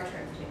our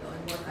turn to go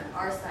and work on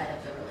our side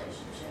of the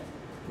relationship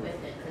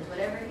with it. Because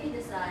whatever he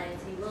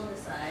decides, he will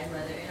decide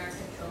whether in our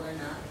control or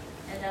not.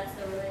 And that's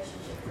the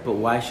relationship. But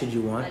why should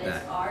you want But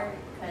that? it's our,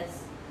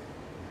 because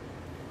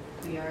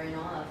we are in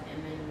awe of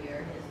him and we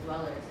are his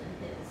dwellers in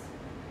his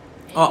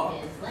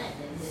land,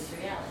 in his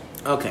reality.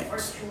 Okay. Or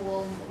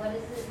tool, what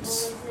is it? What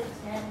was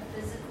it?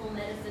 Physical,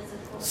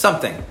 metaphysical?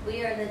 Something.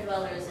 We are the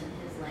dwellers in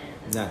his land.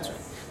 That's right.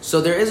 So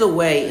there is a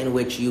way in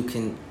which you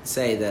can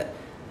say that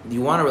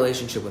you want a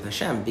relationship with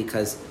Hashem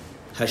because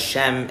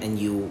Hashem and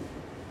you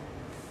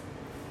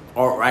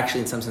are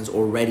actually in some sense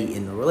already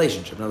in a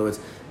relationship. In other words,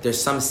 there's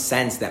some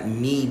sense that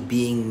me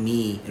being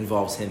me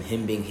involves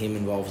him being him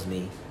involves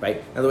me,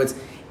 right? In other words,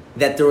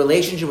 that the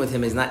relationship with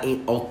him is not a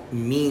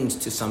means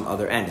to some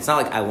other end. It's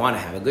not like I want to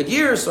have a good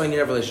year, so I need to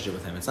have a relationship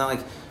with him. It's not like,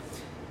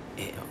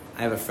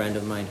 I have a friend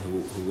of mine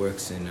who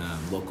works in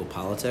local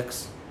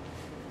politics.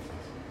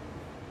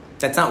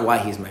 That's not why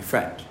he's my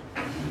friend.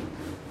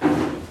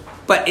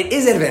 But it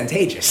is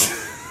advantageous.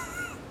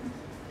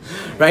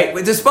 Right?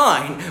 Which is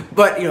fine.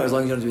 But, as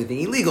long as you don't do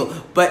anything illegal.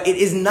 But it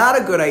is not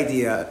a good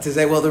idea to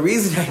say, well, the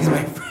reason he's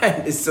my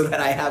friend is so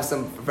that I have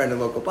some friend in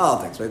local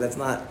politics. Right? That's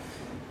not...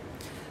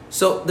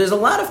 So there's a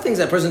lot of things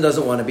that person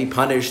doesn't want to be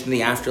punished in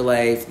the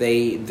afterlife.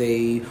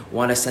 They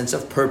want a sense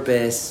of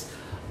purpose.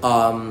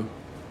 I'll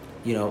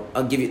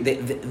give you...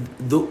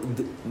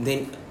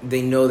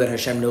 They know that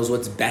Hashem knows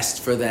what's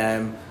best for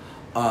them.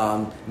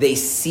 They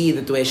see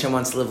that the way Hashem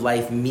wants to live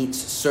life meets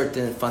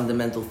certain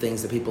fundamental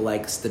things that people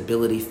like: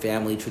 stability,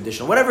 family,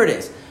 tradition, whatever it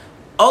is.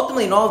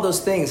 Ultimately, in all of those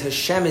things,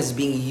 Hashem is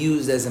being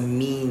used as a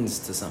means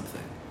to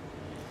something.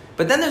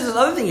 But then there's this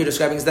other thing you're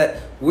describing, is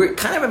that we're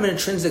kind of an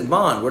intrinsic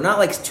bond. We're not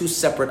like two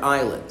separate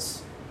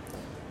islands.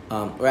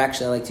 Or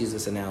actually, I like to use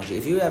this analogy.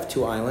 If you have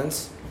two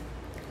islands,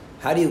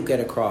 how do you get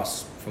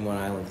across from one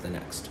island to the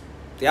next?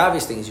 The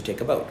obvious thing is you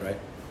take a boat, right?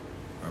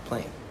 Or a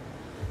plane.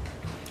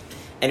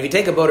 And if you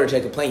take a boat or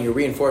take a plane, you're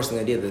reinforcing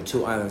the idea that the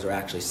two islands are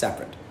actually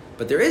separate.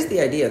 But there is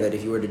the idea that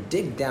if you were to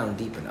dig down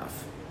deep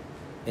enough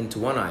into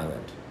one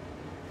island,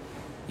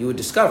 you would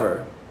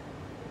discover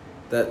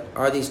that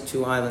are these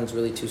two islands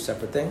really two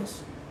separate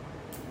things?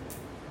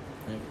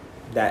 Right?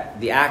 That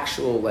the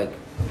actual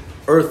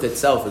Earth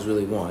itself is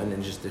really one,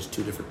 and just there's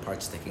two different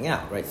parts sticking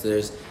out, right?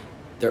 So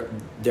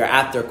they're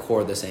at their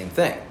core the same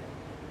thing,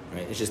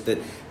 right? It's just that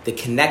the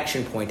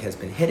connection point has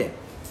been hidden.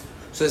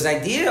 So this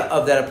idea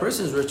of that a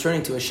person is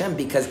returning to Hashem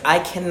because I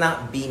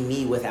cannot be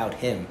me without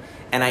him,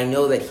 and I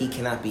know that he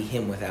cannot be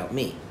him without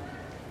me.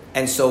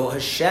 And so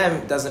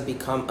Hashem doesn't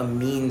become a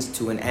means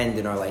to an end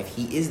in our life.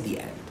 He is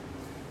the end.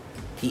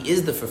 He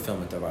is the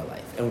fulfillment of our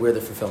life, and we're the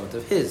fulfillment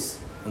of his,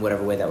 in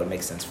whatever way that would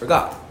make sense for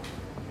God.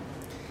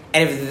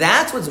 And if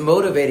that's what's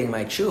motivating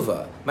my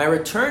tshuva, my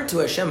return to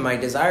Hashem, my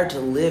desire to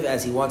live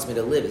as he wants me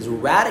to live, is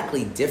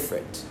radically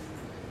different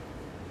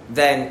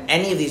than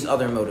any of these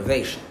other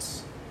motivations.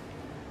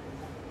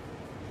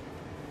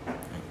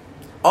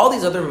 All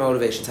these other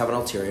motivations have an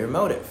ulterior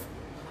motive.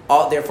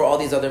 Therefore, all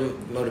these other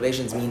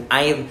motivations mean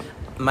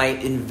my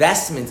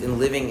investment in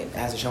living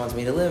as Hashem wants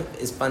me to live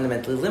is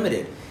fundamentally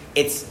limited.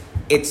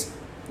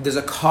 There's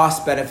a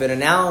cost-benefit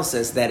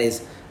analysis that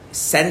is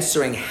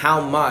censoring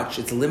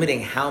it's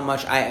limiting how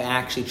much I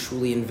actually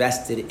truly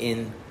invested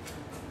in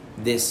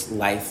this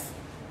life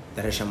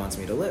that Hashem wants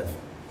me to live.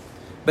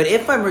 But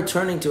if I'm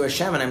returning to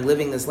Hashem and I'm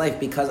living this life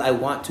because I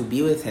want to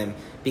be with him,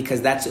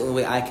 because that's the only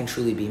way I can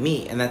truly be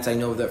me, and I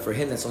know that for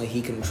him, that's only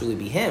he can truly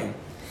be him,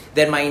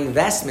 then my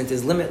investment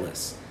is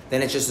limitless.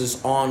 Then it's just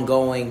this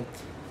ongoing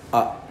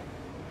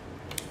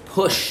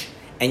push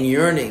and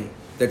yearning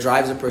that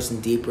drives a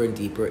person deeper and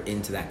deeper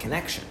into that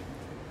connection.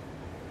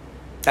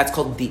 That's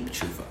called deep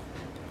tshuva.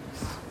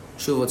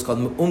 Tshuva, what's called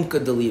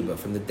mu'umka deliba,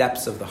 from the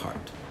depths of the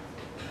heart.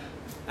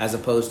 As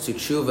opposed to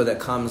tshuva that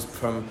comes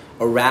from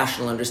a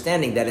rational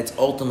understanding that it's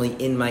ultimately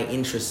in my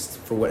interest,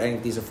 for what any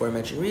of these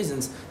aforementioned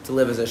reasons, to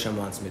live as Hashem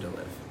wants me to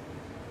live.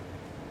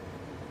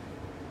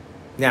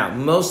 Now,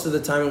 most of the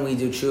time when we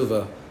do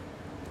tshuva,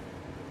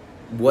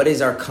 what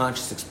is our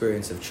conscious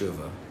experience of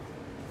tshuva?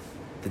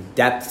 the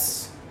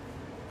depths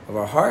of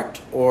our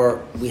heart,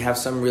 or we have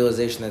some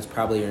realization that's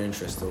probably your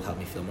interest that will help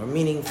me feel more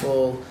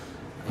meaningful,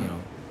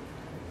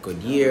 good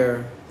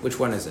year. Which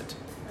one is it?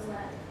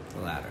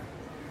 The latter.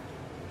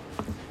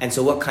 And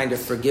so what kind of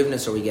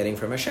forgiveness are we getting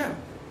from Hashem?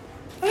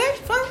 Okay,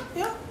 fine,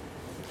 yeah.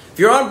 If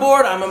you're on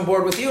board, I'm on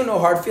board with you. No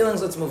hard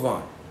feelings, let's move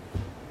on.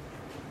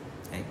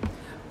 Okay.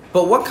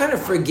 But what kind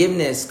of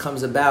forgiveness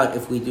comes about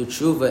if we do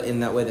tshuva in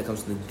that way that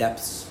comes to the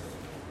depths?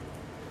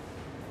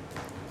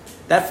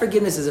 That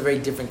forgiveness is a very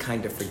different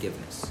kind of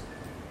forgiveness.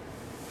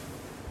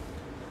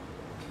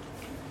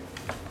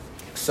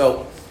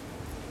 So,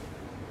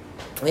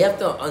 we have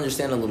to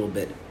understand a little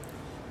bit.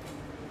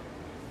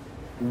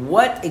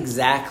 What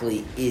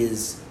exactly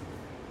is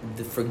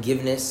the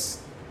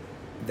forgiveness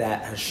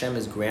that Hashem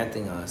is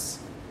granting us,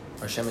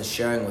 or Hashem is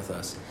sharing with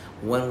us,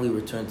 when we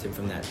return to Him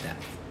from that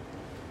depth?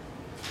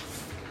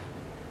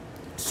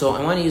 So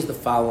I want to use the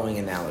following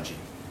analogy.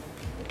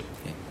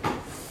 Okay.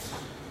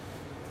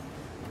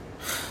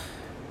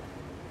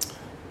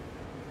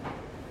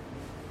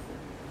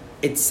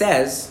 It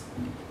says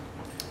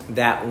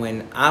that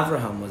when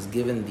Avraham was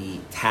given the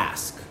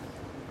task,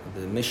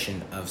 the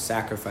mission of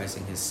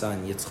sacrificing his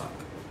son Yitzchak,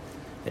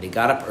 that he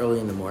got up early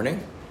in the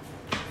morning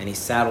and he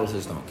saddled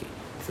his donkey.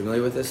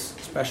 Familiar with this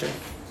expression?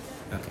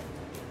 Okay.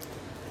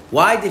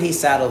 Why did he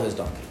saddle his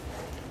donkey?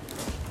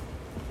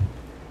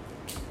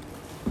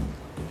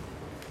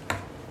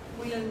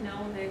 We don't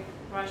know the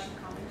Russian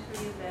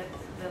commentary that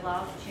the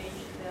law changed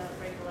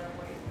the regular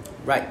way.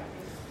 Right.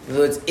 In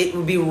other words, it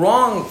would be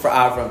wrong for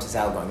Avram to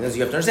saddle a donkey. Because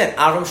you have to understand,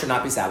 Avram should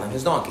not be saddling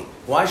his donkey.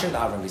 Why shouldn't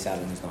Avram be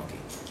saddling his donkey?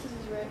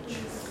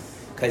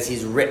 Because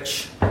he's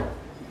rich.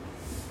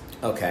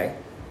 Okay.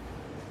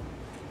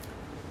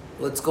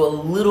 Let's go a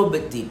little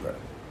bit deeper.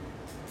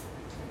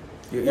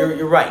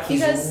 You're right.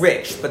 He's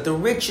rich, but the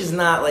rich is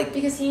not like...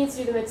 Because he needs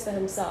to do the mitzvah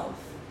himself.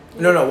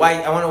 No.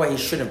 Why? I want to know why he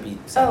shouldn't be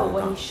saddling a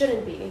donkey. He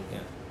shouldn't be. Yeah.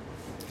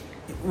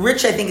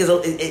 Rich, I think, is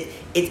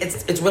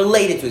it's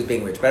related to his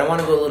being rich, but I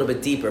want to go a little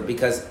bit deeper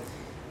because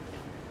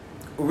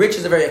rich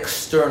is a very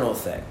external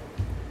thing.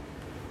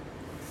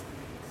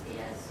 He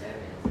has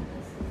servants, and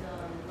this is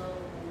a low,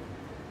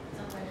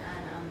 someone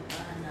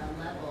on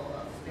a level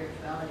of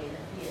spirituality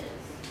that he is.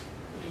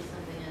 He is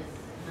something as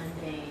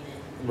mundane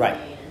and Right.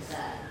 mundane as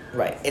that.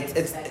 Right.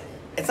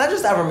 It's not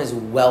just Avram is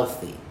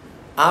wealthy.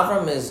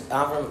 Avram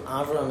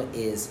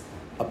is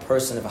a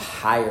person of a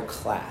higher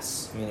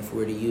class. I mean, if we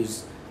were to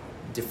use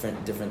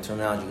different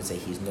terminology, you could say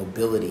he's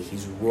nobility,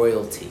 he's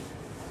royalty.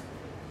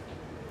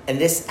 And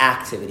this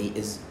activity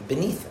is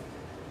beneath him.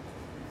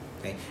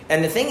 Okay?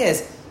 And the thing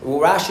is,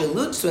 what Rashi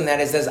alludes to in that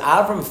is, does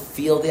Avram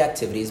feel the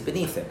activity is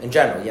beneath him? In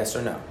general, yes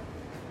or no?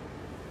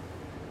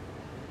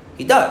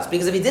 He does.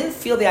 Because if he didn't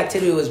feel the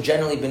activity was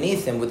generally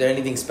beneath him, would there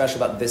anything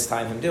special about this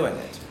time him doing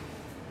it?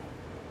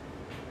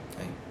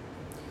 Okay?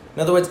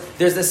 In other words,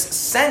 there's this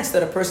sense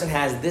that a person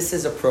has, this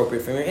is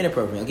appropriate for me or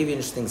inappropriate. I'll give you an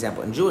interesting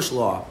example. In Jewish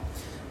law,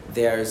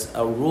 there's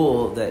a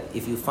rule that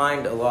if you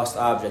find a lost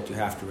object, you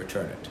have to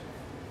return it.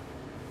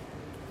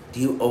 Do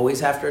you always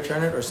have to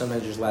return it, or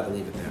sometimes you're just allowed to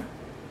leave it there?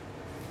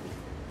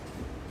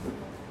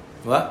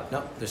 What?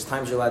 No, there's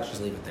times you're allowed to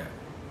just leave it there.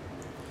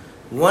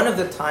 One of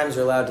the times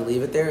you're allowed to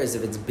leave it there is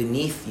if it's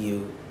beneath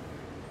you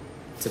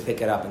to pick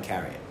it up and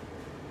carry it.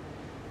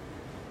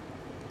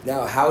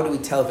 Now, how do we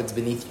tell if it's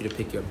beneath you to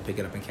pick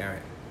it up and carry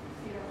it?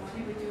 You don't want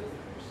to do it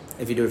first.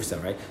 If you do it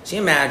yourself, right? So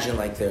you imagine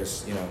like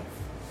there's,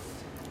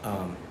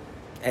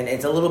 and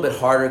it's a little bit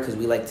harder because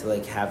we like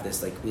to have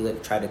this, we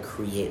try to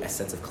create a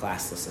sense of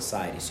classless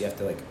society. So you have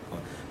to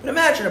but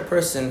imagine a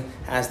person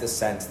has this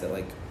sense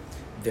that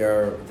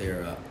they're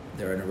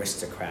an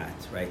aristocrat,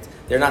 right?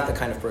 They're not the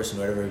kind of person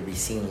who would ever be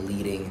seen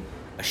leading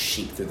a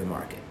sheep through the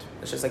market.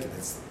 It's just like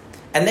this.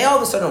 And they all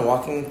of a sudden are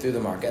walking through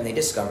the market and they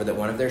discover that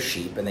one of their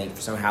sheep, and they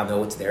somehow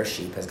know it's their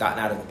sheep, has gotten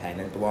out of the pen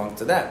and it belongs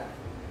to them.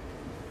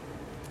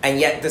 And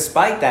yet,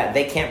 despite that,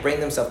 they can't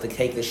bring themselves to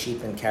take the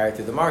sheep and carry it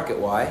through the market.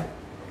 Why?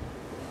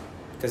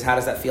 Because how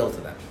does that feel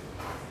to them?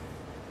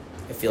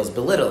 It feels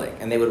belittling.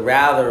 And they would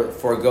rather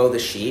forego the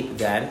sheep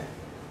than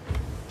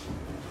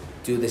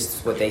do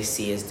this, what they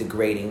see as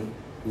degrading,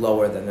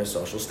 lower than their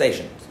social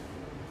stations.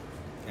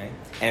 Okay?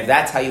 And if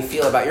that's how you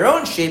feel about your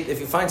own sheep,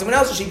 if you find someone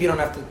else's sheep, you don't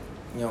have to,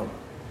 does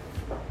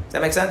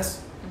that make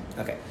sense?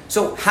 Okay.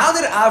 So how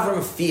did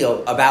Avram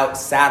feel about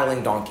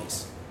saddling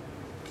donkeys?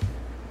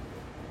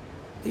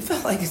 He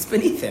felt like it's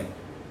beneath him.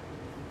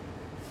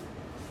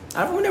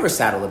 Avram would never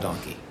saddle a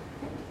donkey.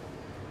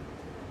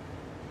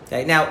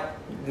 Okay, now,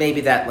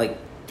 maybe that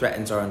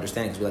threatens our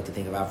understanding because we like to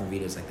think of Avram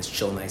Avinu as this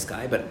chill, nice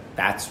guy, but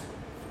at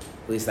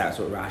least that's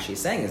what Rashi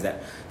is saying, is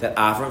that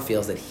Avram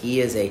feels that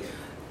he is a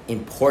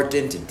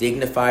important,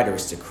 dignified,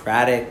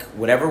 aristocratic,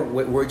 whatever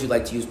word you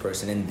like to use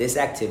person, and this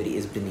activity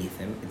is beneath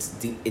him.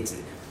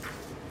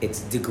 It's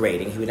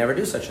degrading. He would never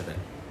do such a thing.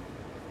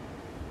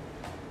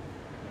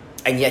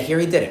 And yet here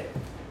he did it.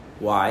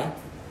 Why?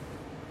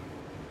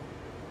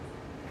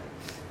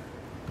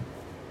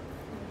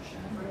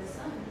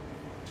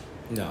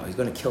 No, he's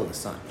going to kill the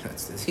son.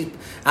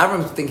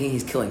 Avram's thinking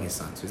he's killing his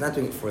son, so he's not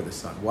doing it for the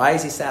son. Why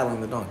is he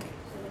saddling the donkey?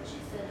 So what she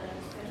said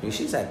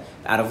She said,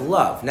 out of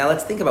love. Now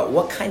let's think about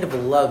what kind of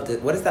love,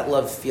 what does that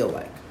love feel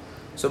like?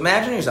 So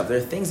imagine yourself, there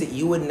are things that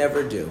you would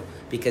never do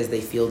because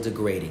they feel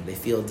degrading, they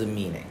feel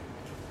demeaning.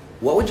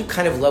 What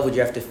kind of love would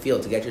you have to feel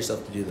to get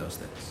yourself to do those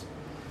things?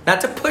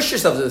 Not to push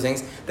yourself to do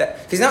things,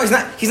 because now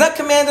he's not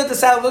commanded to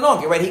saddle the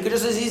donkey, right? He could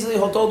just as easily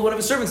have told one of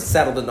his servants to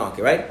saddle the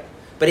donkey, right?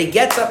 But he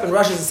gets up and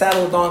rushes to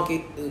saddle the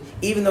donkey,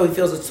 even though he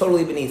feels it's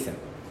totally beneath him.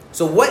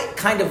 So what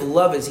kind of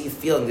love is he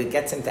feeling that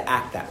gets him to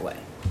act that way?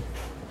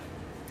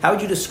 How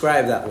would you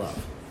describe that love?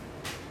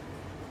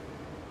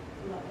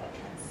 Love that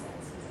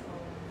transcends his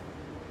own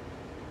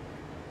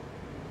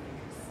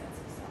sense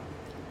of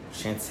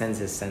self. Transcends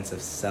his sense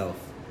of self.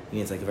 You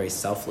mean it's like a very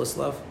selfless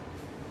love?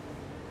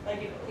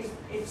 Like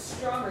it's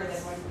stronger than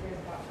what he cares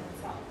about for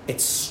himself.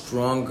 It's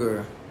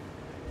stronger.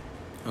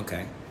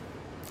 Okay.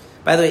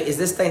 By the way, is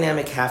this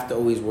dynamic have to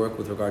always work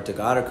with regard to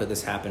God, or could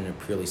this happen in a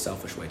purely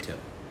selfish way too?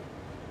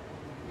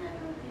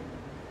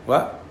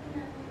 What?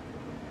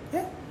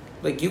 Yeah.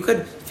 Like you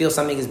could feel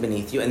something is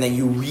beneath you, and then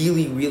you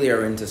really, really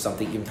are into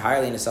something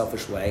entirely in a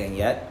selfish way, and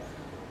yet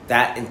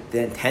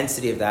the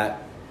intensity of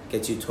that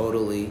gets you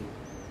totally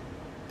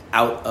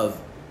out of,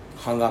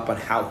 hung up on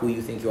who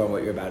you think you are and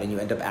what you're about, and you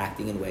end up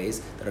acting in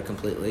ways that are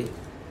completely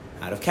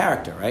out of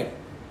character, right?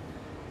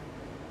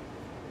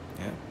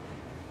 Yeah.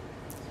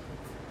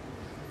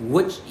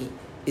 Which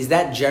is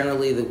that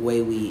generally the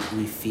way we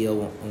feel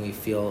when we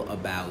feel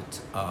about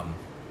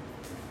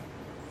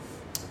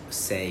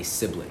say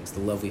siblings,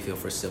 the love we feel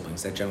for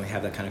siblings, that generally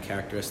have that kind of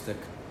characteristic?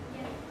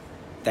 Yeah.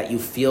 That you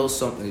feel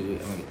so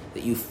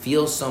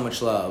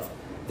much love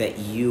that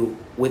you,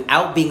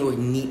 without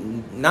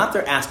being, not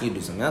they're asking you to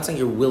do something, not saying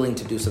you're willing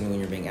to do something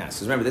when you're being asked.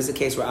 Because remember, this is a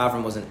case where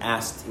Avram wasn't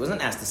asked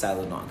to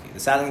saddle the donkey. The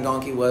saddling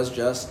donkey was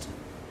just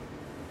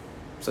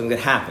something that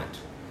happened.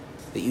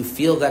 That you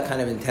feel that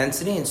kind of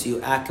intensity, and so you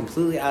act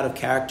completely out of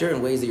character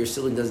in ways that your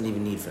sibling doesn't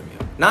even need from you.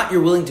 Not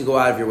you're willing to go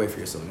out of your way for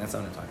your sibling. That's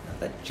not what I'm talking about.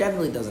 That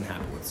generally doesn't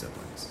happen with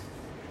siblings.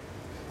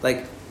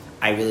 Like,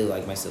 I really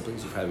like my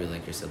siblings. You probably really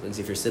like your siblings.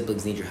 If your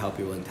siblings need your help,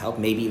 you're willing to help,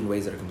 maybe in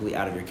ways that are completely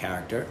out of your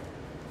character.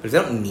 But if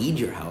they don't need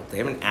your help, they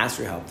haven't asked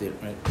for your help,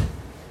 right?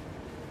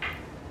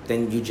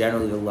 Then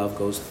the love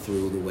goes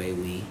through the way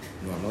we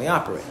normally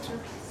operate. It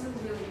doesn't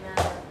really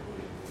matter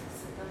who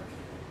uses the donkey.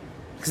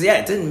 Because,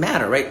 it didn't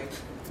matter, right?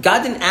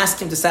 God didn't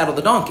ask him to saddle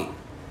the donkey,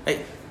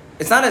 right?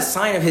 It's not a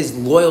sign of his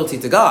loyalty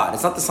to God.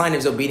 It's not the sign of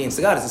his obedience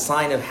to God. It's a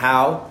sign of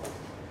how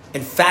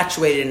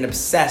infatuated and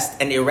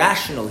obsessed and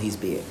irrational he's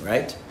being,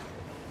 right?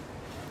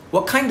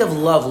 What kind of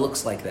love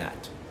looks like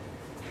that?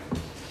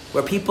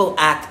 Where people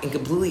act in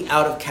completely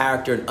out of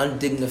character and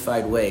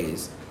undignified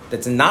ways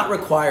that's not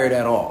required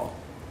at all.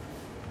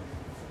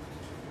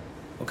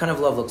 What kind of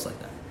love looks like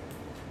that?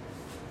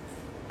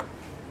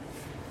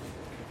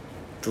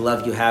 The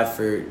love you have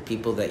for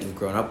people that you've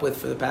grown up with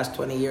for the past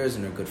 20 years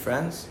and are good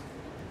friends?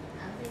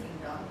 I'm thinking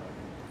dog owner.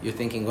 You're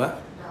thinking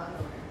what?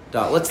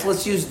 Dog owner.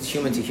 Let's use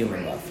human to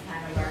human love. You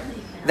kind of learn, you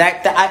kind of-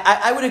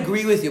 That I would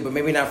agree with you, but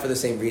maybe not for the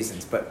same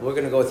reasons. But we're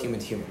going to go with human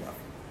to human love.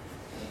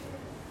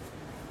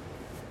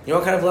 You know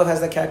what kind of love has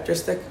that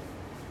characteristic?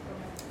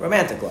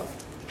 Romantic love.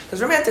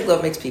 Because romantic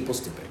love makes people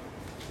stupid.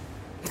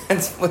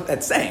 That's what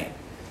that's saying.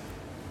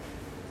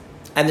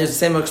 And there's a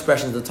similar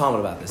expression in the Talmud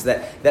about this.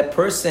 That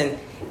person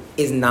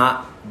is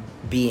not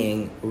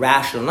being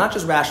rational. Not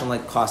just rational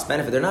like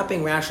cost-benefit. They're not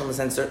being rational in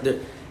the sense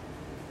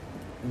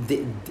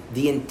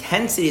the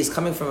intensity is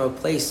coming from a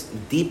place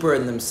deeper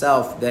in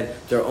themselves than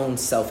their own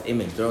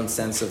self-image, their own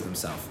sense of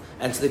themselves.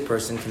 And so the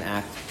person can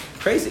act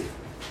crazy.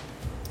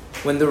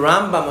 When the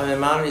Rambam on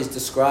Mayanot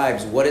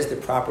describes what is the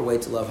proper way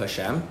to love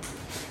Hashem,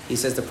 he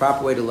says the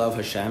proper way to love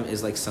Hashem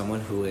is like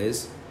someone who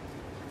is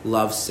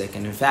lovesick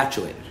and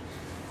infatuated.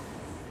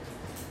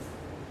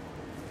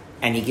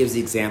 And he gives the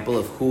example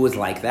of who is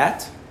like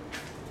that.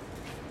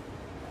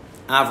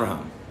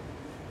 Avraham.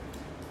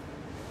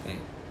 Okay.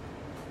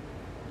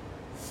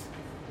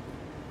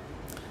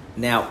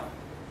 Now,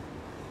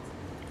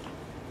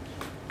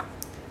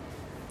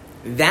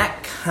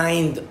 that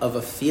kind of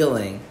a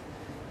feeling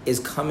is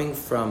coming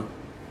from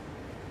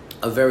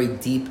a very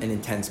deep and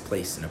intense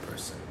place in a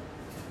person.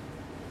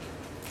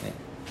 Okay?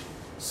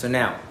 So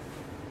now,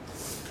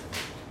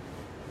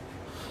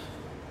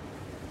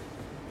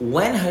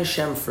 when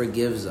Hashem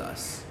forgives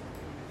us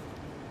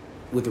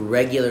with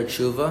regular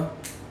tshuva,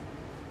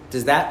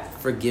 does that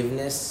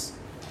forgiveness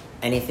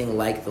anything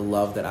like the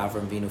love that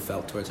Avram Avinu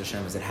felt towards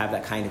Hashem? Does it have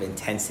that kind of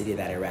intensity,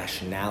 that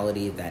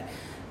irrationality,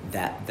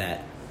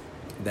 that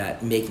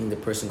making the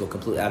person go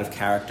completely out of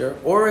character?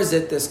 Or is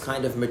it this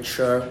kind of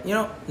mature,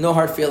 no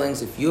hard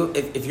feelings. If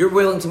you're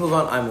willing to move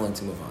on, I'm willing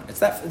to move on. It's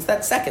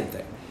that second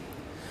thing.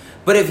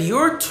 But if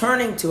you're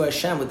turning to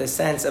Hashem with the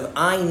sense of,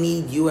 I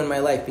need you in my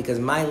life because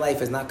my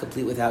life is not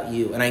complete without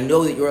you, and I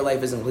know that your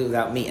life isn't complete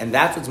without me, and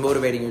that's what's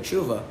motivating your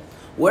tshuva,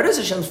 where does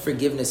Hashem's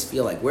forgiveness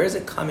feel like? Where is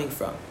it coming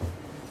from?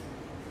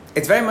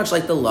 It's very much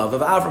like the love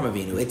of Avram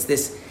Avinu. It's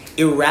this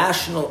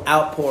irrational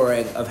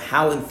outpouring of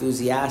how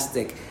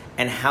enthusiastic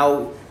and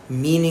how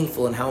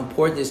meaningful and how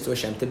important it is to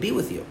Hashem to be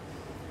with you.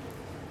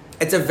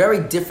 It's a very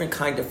different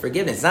kind of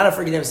forgiveness. It's not a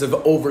forgiveness of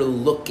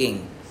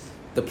overlooking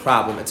the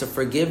problem. It's a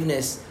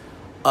forgiveness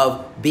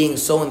of being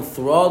so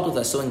enthralled with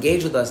us, so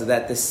engaged with us,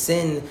 that the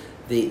sin,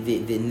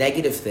 the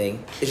negative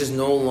thing, is just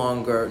no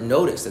longer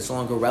noticed. It's no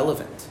longer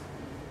relevant.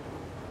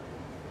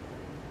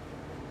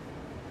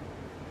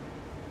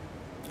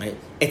 Right?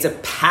 It's a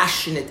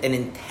passionate and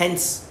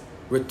intense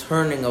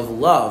returning of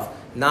love,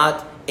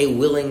 not a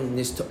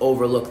willingness to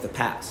overlook the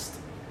past.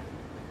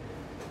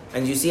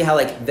 And you see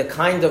how the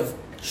kind of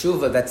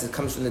tshuva that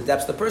comes from the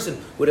depths of the person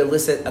would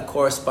elicit a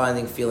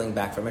corresponding feeling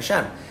back from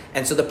Hashem.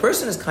 And so the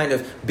person is kind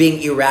of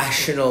being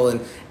irrational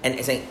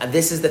and saying,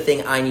 this is the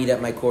thing I need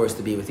at my core is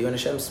to be with you. And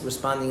Hashem's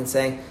responding and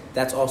saying,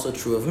 that's also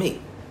true of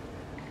me.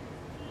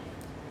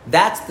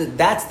 That's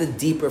the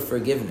deeper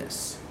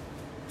forgiveness.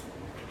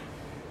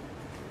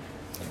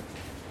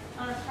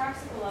 On a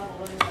practical level,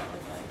 what does that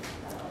look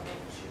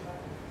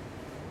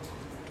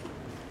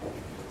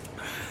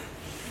like?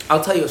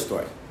 I'll tell you a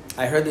story.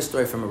 I heard this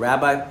story from a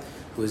rabbi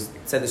who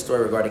said the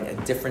story regarding a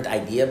different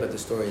idea, but the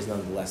story is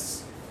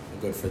nonetheless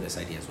good for this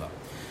idea as well.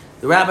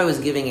 The rabbi was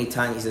giving a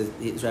Tanya.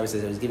 His rabbi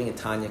says he was giving a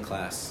Tanya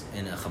class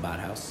in a Chabad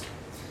house,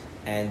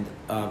 and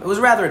it was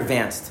a rather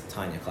advanced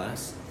Tanya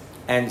class.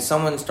 And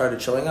someone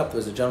started showing up. There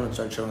was a gentleman who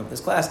started showing up in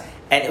this class,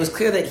 and it was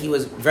clear that he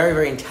was very,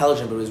 very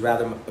intelligent, but was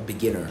rather a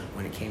beginner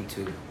when it came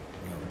to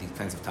these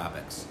kinds of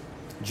topics,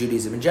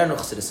 Judaism in general,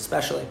 Chassidus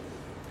especially.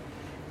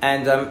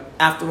 And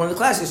after one of the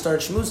classes, he started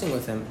schmoozing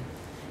with him.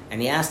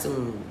 And he asked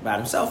him about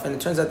himself, and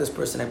it turns out this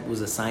person was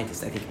a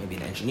scientist, I think maybe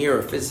an engineer or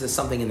a physicist,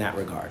 something in that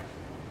regard.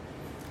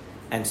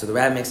 And so the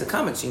rabbi makes a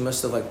comment, so you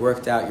must have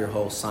worked out your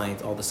whole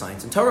science, all the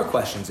science and Torah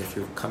questions if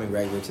you're coming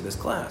regularly to this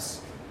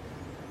class.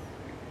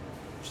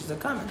 Which is a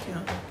comment,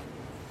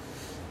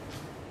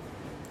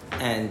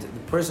 And the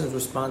person's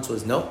response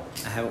was, nope,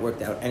 I haven't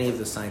worked out any of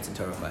the science and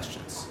Torah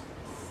questions.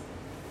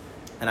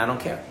 And I don't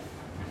care.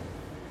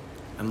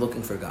 I'm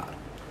looking for God.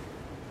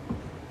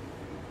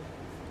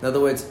 In other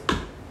words,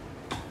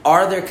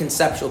 are there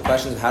conceptual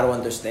questions of how to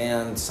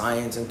understand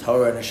science and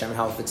Torah and Hashem,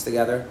 how it fits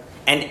together?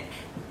 And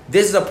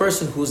this is a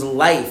person whose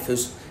life,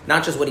 who's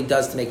not just what he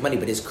does to make money,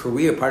 but his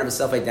career, part of his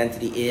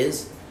self-identity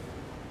is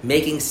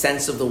making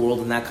sense of the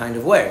world in that kind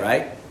of way,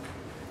 right?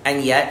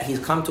 And yet, he's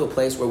come to a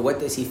place where what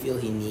does he feel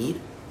he needs?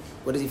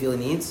 What does he feel he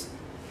needs?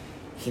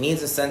 He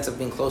needs a sense of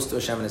being close to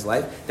Hashem in his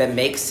life that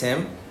makes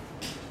him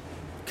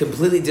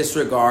completely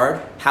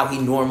disregard how he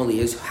normally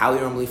is, how he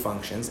normally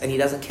functions, and he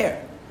doesn't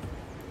care.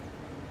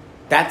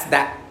 That's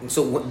that.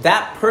 So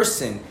that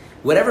person,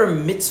 whatever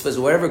mitzvahs,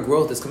 whatever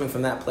growth is coming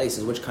from that place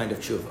is which kind of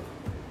tshuva?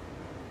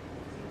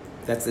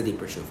 That's the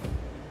deeper tshuva.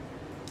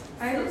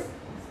 I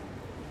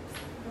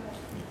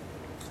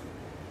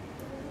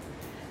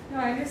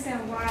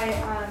understand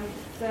why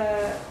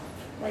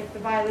the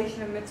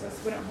violation of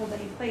mitzvahs wouldn't hold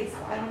any place.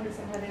 I don't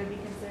understand why they would be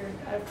considered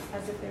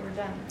as if they were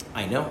done.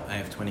 I know. I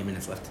have 20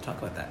 minutes left to talk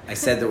about that. I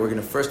said that we're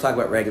going to first talk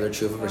about regular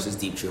tshuva versus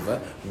deep tshuva,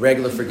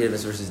 regular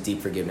forgiveness versus deep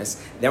forgiveness.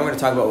 Then we're going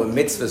to talk about what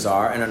mitzvahs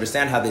are and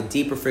understand how the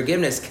deeper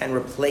forgiveness can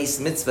replace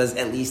mitzvahs,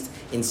 at least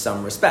in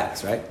some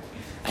respects, right?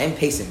 I am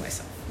pacing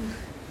myself.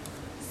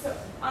 So,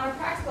 on a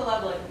practical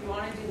level, if you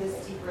want to do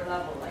this deeper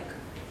level,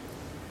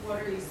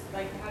 what are you,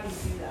 how do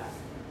you do that?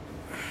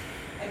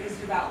 Is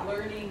it about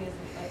learning? Is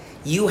it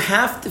You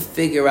have to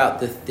figure out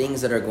the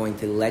things that are going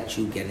to let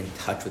you get in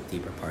touch with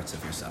deeper parts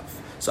of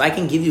yourself. So I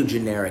can give you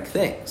generic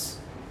things,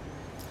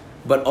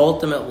 but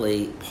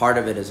ultimately part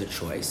of it is a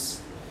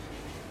choice,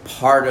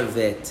 part of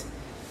it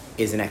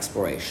is an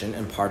exploration,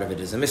 and part of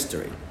it is a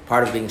mystery.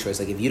 Part of being a choice,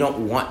 if you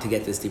don't want to get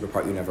to this deeper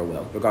part, you never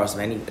will, regardless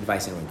of any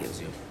advice anyone gives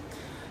you.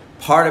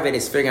 Part of it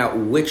is figuring out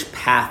which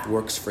path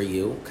works for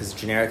you, because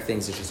generic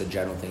things is just a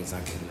general thing, it's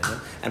not going to be.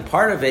 And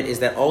part of it is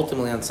that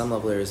ultimately, on some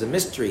level, there is a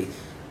mystery.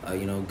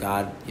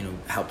 God,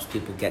 helps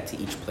people get to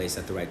each place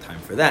at the right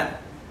time for them.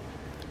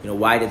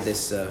 Why did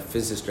this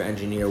physicist or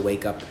engineer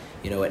wake up,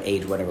 at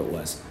age whatever it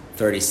was,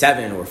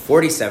 37 or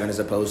 47, as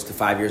opposed to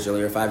 5 years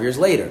earlier or 5 years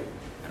later?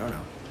 I don't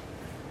know.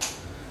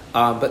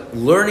 But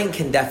learning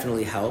can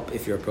definitely help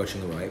if you're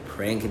approaching the right way.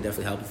 Praying can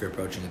definitely help if you're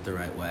approaching it the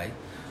right way.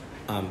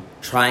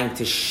 Trying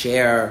to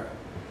share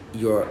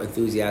your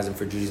enthusiasm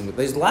for Judaism.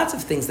 There's lots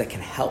of things that can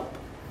help.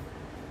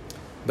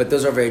 But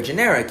those are very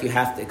generic. You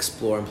have to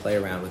explore and play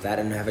around with that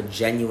and have a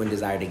genuine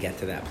desire to get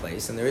to that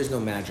place. And there is no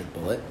magic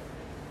bullet.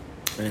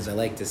 And as I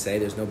like to say,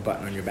 there's no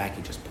button on your back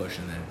you just push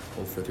and then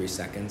hold for 3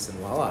 seconds and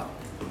voila.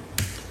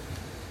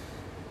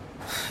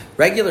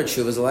 Regular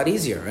tshuva is a lot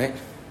easier, right?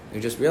 You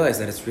just realize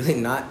that it's really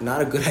not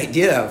a good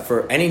idea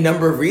for any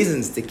number of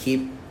reasons to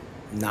keep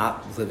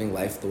not living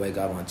life the way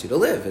God wants you to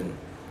live. And,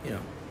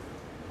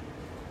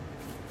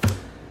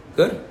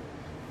 Good?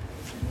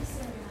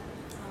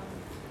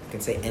 I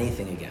can say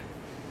anything again.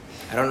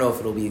 I don't know if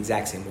it'll be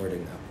exact same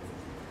wording though.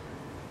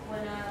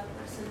 When a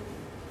person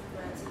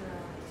runs in a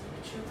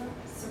tshuva,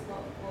 so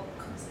what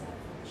comes to that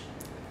function?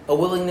 A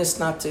willingness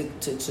not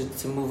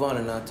to move on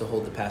and not to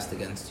hold the past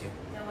against you.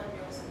 That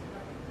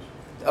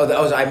would be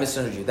also I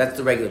misunderstood you. That's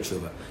the regular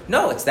tshuva.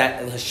 No, it's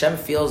that Hashem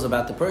feels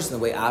about the person the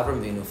way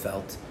Avram Avinu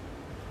felt.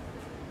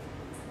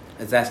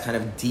 It's that kind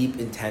of deep,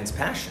 intense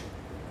passion.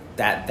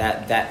 That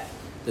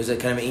there's a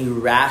kind of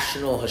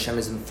irrational, Hashem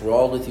is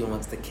enthralled with you and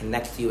wants to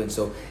connect to you, and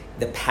so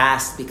the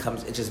past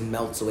it just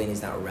melts away and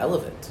is not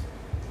relevant.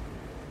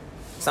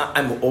 It's not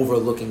I'm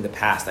overlooking the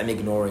past, I'm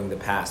ignoring the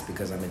past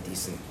because I'm a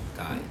decent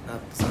guy. No,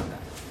 it's not that.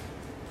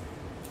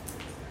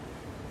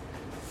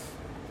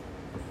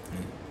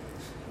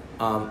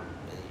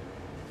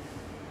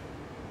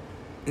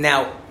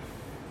 Now,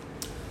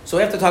 so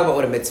we have to talk about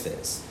what a mitzvah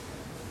is.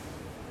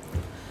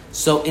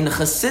 So in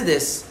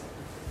Chassidus,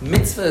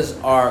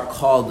 mitzvahs are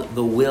called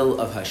the will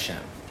of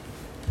Hashem.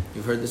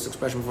 You've heard this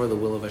expression before, the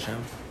will of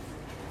Hashem?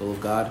 Will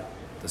of God?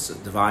 The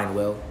divine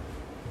will?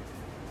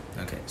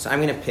 Okay, so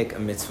I'm going to pick a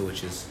mitzvah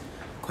which is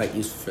quite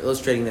useful for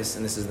illustrating this,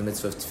 and this is the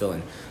mitzvah of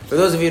tefillin. For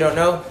those of you who don't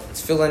know,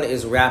 tefillin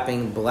is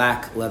wrapping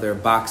black leather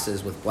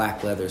boxes with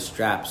black leather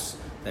straps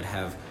that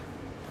have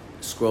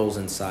scrolls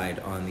inside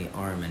on the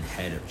arm and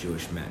head of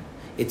Jewish men.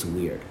 It's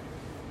weird.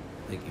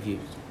 Like, if you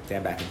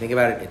stand back and think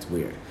about it, it's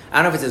weird. I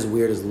don't know if it's as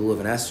weird as lulav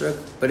and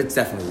esrog, but it's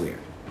definitely weird.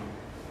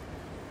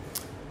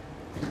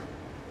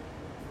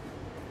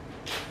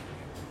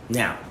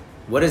 Now,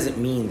 what does it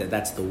mean that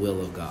that's the will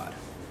of God?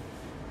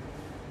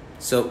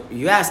 So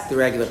you ask the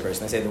regular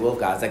person, I say the will of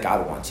God is that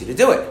God wants you to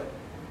do it.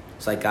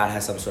 It's like God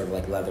has some sort of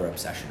like leather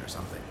obsession or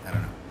something. I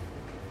don't know.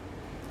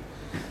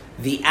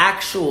 The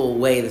actual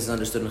way this is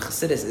understood in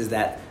Chassidus is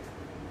that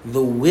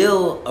the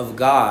will of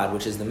God,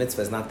 which is the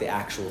mitzvah, is not the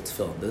actual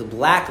tefillin. The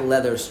black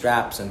leather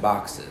straps and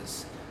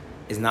boxes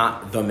is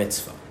not the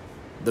mitzvah.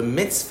 The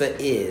mitzvah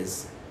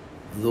is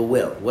the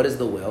will. What is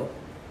the will?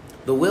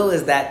 The will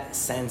is that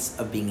sense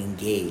of being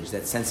engaged,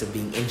 that sense of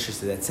being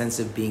interested, that sense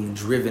of being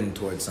driven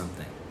towards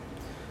something.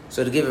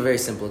 So to give a very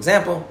simple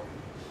example,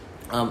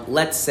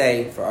 let's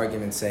say, for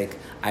argument's sake,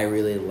 I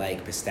really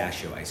like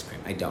pistachio ice cream.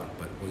 I don't,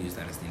 but we'll use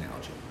that as the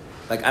analogy.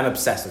 Like, I'm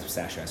obsessed with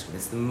pistachio ice cream.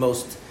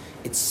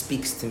 It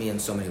speaks to me on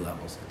so many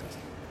levels. It does.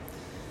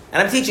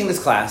 And I'm teaching this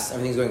class,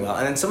 everything's going well,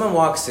 and then someone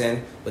walks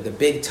in with a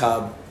big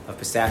tub of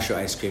pistachio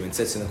ice cream and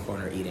sits in the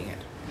corner eating it.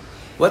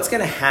 What's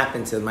going to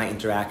happen to my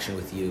interaction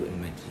with you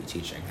in my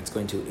teaching? It's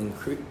going to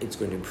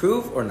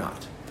improve or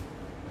not?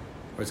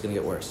 Or it's going to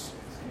get worse?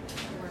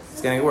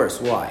 It's going to get worse.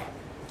 Why?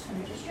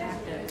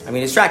 I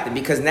mean, distracted,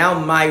 because now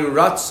my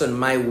ratzon,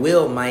 my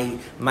will,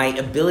 my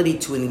ability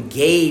to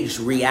engage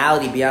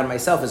reality beyond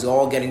myself is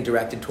all getting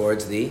directed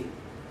towards the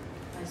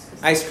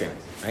ice cream,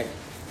 right?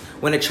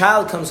 When a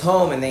child comes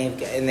home and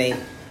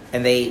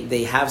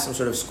they have some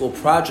sort of school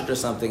project or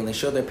something, and they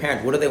show their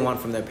parent, what do they want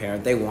from their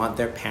parent? They want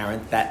their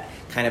parent that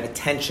kind of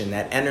attention,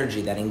 that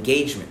energy, that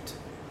engagement.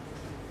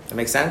 That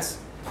makes sense?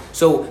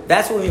 So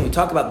that's what we mean. We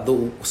talk about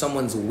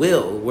someone's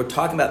will. We're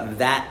talking about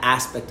that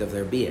aspect of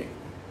their being.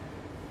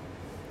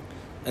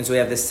 And so we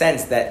have this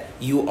sense that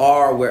you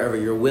are wherever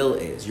your will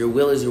is. Your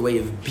will is your way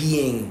of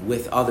being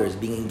with others,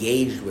 being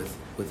engaged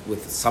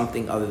with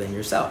something other than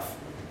yourself.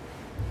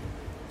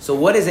 So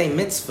what is a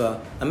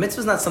mitzvah? A mitzvah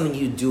is not something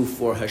you do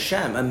for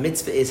Hashem. A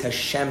mitzvah is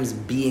Hashem's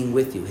being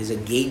with you, His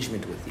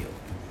engagement with you.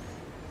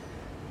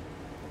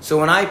 So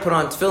when I put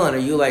on tefillin or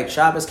you light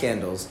Shabbos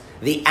candles,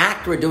 the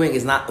act we're doing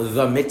is not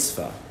the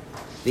mitzvah.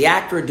 The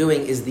act we're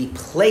doing is the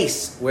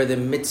place where the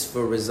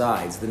mitzvah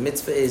resides. The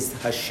mitzvah is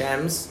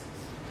Hashem's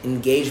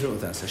engagement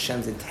with us,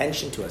 Hashem's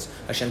intention to us,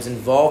 Hashem's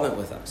involvement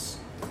with us.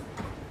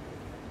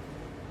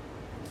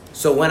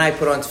 So when I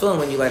put on tefillin,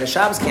 when you light a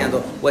Shabbos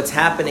candle, what's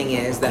happening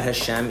is that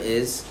Hashem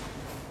is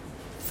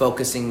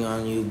focusing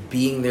on you,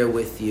 being there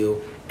with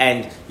you,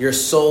 and your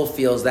soul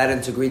feels that,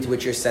 and to degree to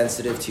which you're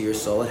sensitive to your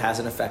soul, it has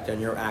an effect on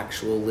your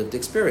actual lived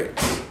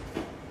experience.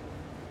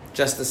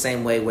 Just the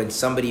same way when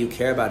somebody you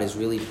care about is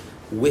really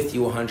with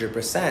you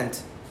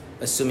 100%,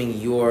 assuming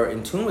you're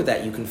in tune with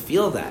that, you can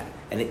feel that,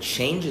 and it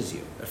changes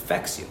you,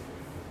 affects you.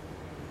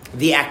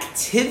 The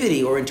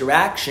activity or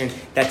interaction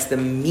that's the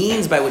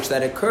means by which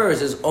that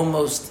occurs is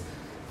almost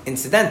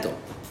incidental.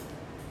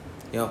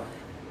 You know,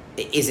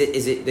 is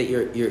it that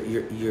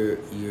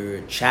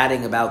you're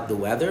chatting about the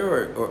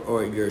weather,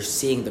 or you're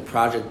seeing the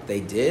project they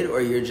did, or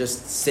you're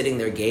just sitting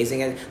there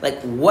gazing at it? Like,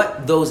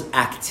 what those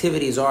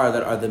activities are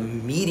that are the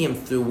medium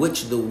through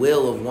which the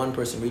will of one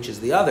person reaches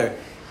the other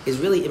is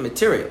really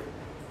immaterial.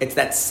 It's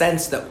that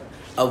sense that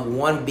of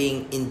one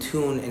being in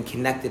tune and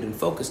connected and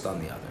focused on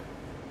the other.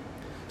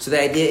 So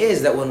the idea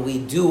is that when we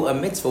do a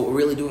mitzvah, what we're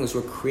really doing is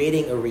we're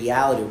creating a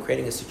reality, we're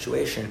creating a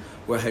situation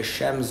where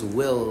Hashem's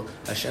will,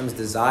 Hashem's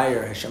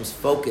desire, Hashem's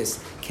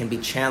focus can be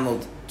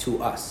channeled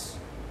to us.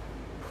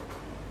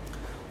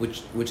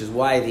 Which is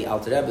why the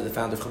Alter Rebbe, the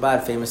founder of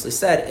Chabad, famously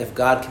said, if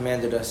God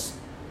commanded us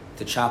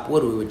to chop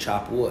wood, we would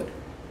chop wood.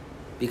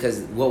 Because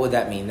what would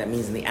that mean? That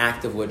means in the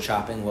act of wood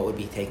chopping, what would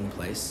be taking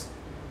place?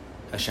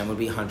 Hashem would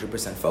be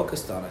 100%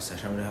 focused on us.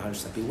 Hashem would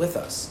 100% be with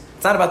us.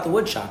 It's not about the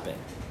wood chopping.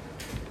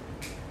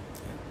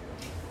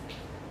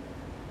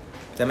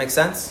 Does that make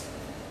sense?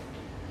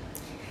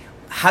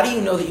 How do you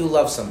know that you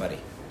love somebody?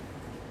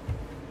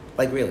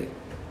 Like, really?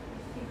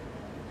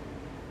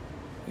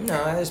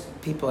 No, there's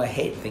people I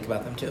hate. Think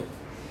about them too.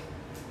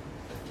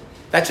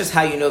 That's just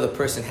how you know the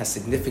person has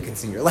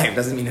significance in your life.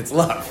 Doesn't mean it's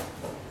love.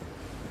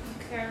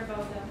 You care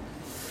about them.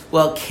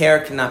 Well, care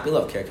cannot be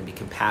love. Care can be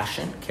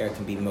compassion. Care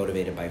can be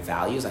motivated by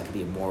values. I could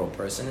be a moral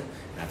person, and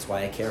that's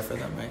why I care for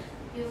them, right?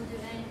 You will do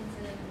anything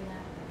for them to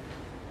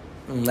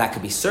be happy. That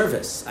could be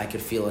service. I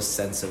could feel a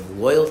sense of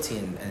loyalty,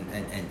 and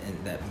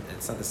that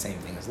it's not the same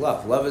thing as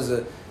love. Love is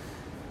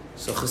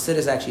so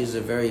Chassidus actually uses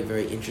a very,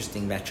 very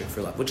interesting metric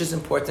for love, which is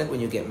important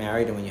when you get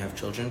married and when you have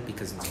children,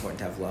 because it's important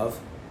to have love.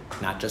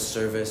 Not just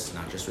service,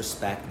 not just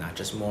respect, not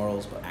just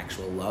morals, but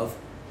actual love.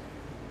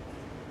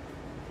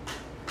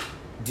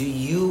 Do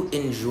you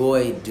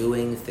enjoy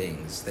doing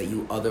things that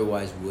you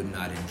otherwise would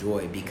not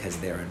enjoy because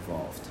they're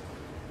involved?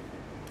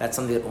 That's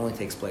something that only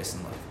takes place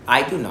in love.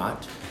 I do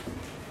not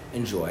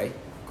enjoy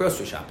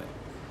grocery shopping.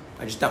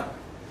 I just don't.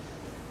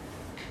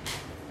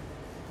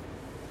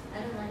 I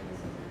don't like this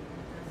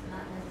does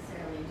not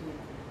necessarily do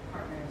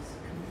partners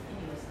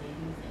continuously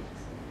do things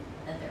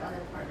that their other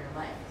partner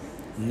likes.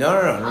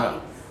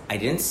 No. I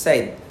didn't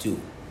say do.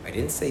 Do. I'm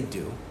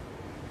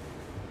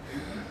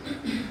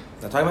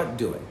not talking about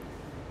doing.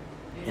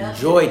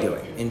 Enjoy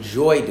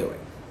doing.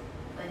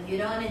 But you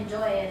don't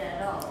enjoy it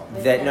at all.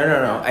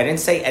 No. I didn't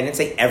say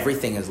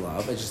everything is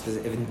love. It's just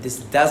if this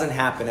doesn't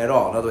happen at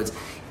all. In other words,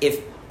 if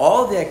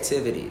all the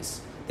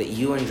activities that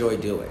you enjoy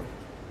doing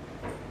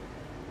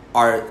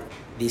are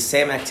the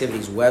same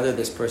activities whether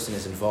this person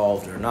is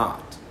involved or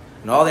not,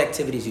 and all the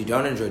activities you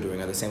don't enjoy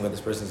doing are the same whether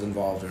this person is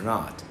involved or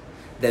not,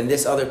 then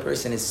this other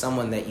person is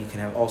someone that you can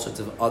have all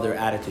sorts of other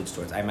attitudes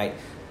towards. I might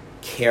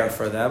care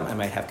for them. I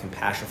might have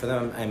compassion for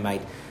them. I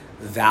might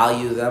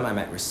value them. I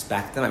might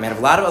respect them. I might have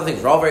a lot of other things.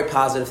 They're all very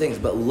positive things.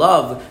 But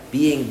love,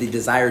 being the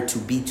desire to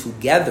be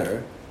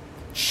together,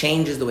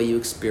 changes the way you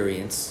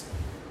experience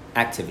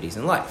activities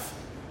in life.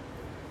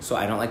 So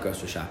I don't like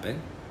grocery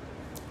shopping.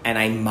 And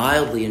I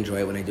mildly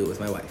enjoy it when I do it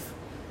with my wife.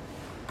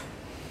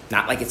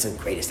 Not like it's the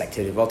greatest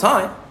activity of all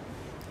time.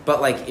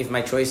 But like if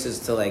my choice is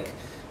to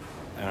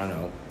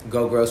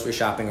go grocery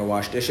shopping or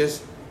wash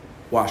dishes.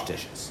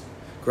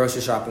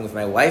 Grocery shopping with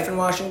my wife and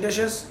washing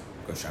dishes,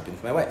 grocery shopping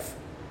with my wife.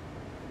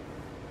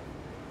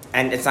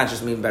 And it's not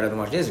just me better than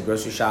washing dishes,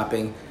 grocery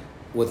shopping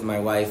with my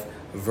wife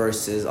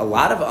versus a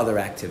lot of other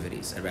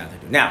activities I'd rather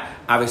do. Now,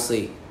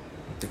 obviously,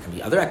 there can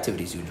be other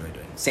activities you enjoy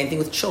doing. Same thing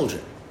with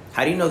children.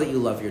 How do you know that you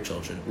love your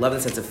children? Love in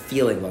the sense of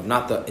feeling love,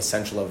 not the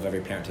essential love of every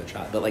parent to a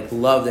child, but like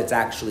love that's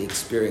actually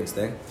experienced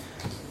thing.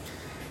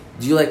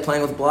 Do you like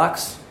playing with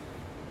blocks?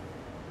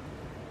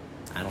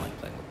 I don't like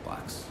playing with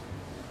blocks.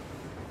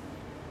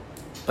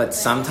 But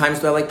sometimes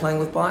do I like playing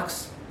with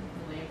blocks?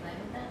 The way you play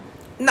with them?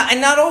 No, and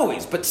not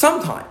always, but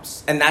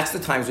sometimes. And that's the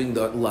times when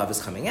the love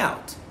is coming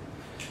out.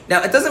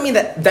 Now, it doesn't mean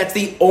that that's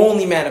the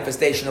only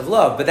manifestation of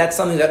love, but that's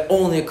something that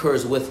only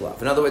occurs with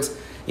love. In other words,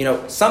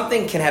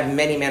 something can have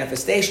many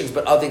manifestations,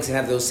 but other things can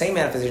have those same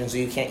manifestations, so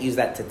you can't use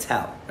that to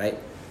tell, right?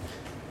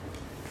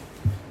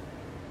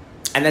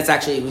 And that's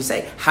actually, we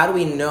say, how do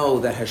we know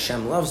that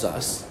Hashem loves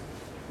us?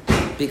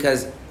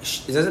 Because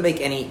it doesn't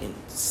make any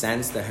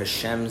sense that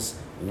Hashem's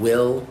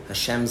will,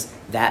 Hashem's,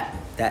 that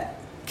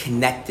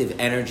connective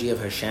energy of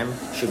Hashem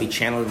should be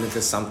channeled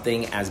into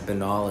something as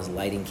banal as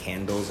lighting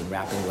candles and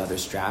wrapping leather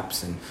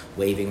straps and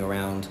waving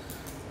around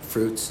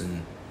fruits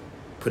and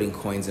putting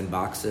coins in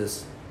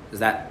boxes.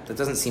 That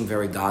doesn't seem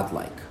very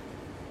godlike.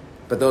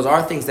 But those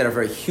are things that are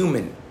very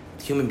human.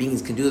 Human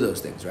beings can do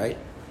those things, right?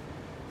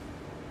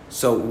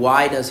 So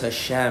why does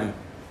Hashem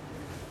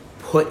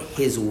put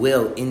his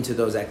will into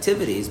those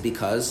activities?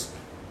 Because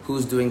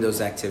who's doing those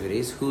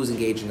activities? Who's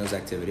engaged in those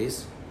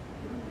activities?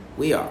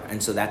 We are.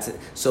 And so that's it.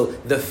 So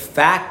the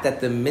fact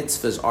that the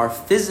mitzvahs are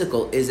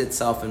physical is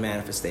itself a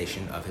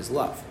manifestation of his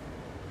love.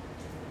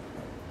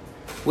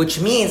 Which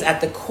means at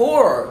the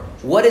core,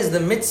 what is the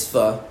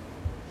mitzvah?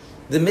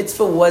 The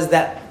mitzvah was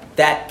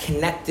that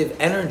connective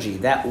energy,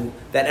 that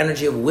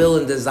energy of will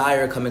and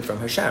desire coming from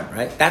Hashem,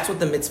 right? That's what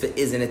the mitzvah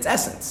is in its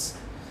essence.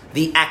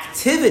 The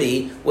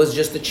activity was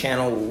just the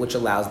channel which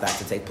allows that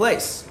to take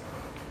place.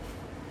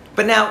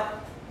 But now,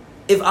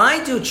 if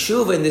I do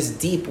tshuva in this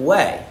deep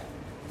way,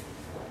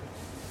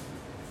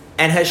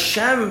 and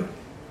Hashem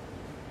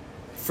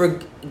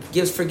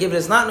gives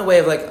forgiveness, not in a way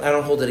of like, I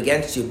don't hold it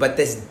against you, but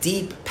this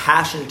deep,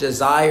 passionate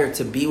desire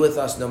to be with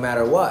us no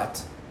matter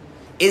what,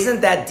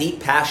 isn't that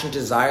deep, passionate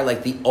desire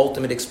like the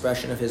ultimate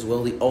expression of his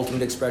will, the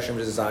ultimate expression of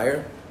his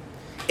desire?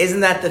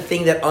 Isn't that the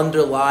thing that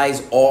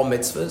underlies all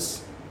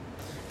mitzvahs?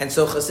 And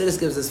so Chassidus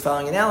gives this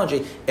following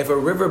analogy. If a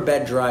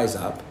riverbed dries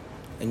up,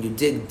 and you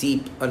dig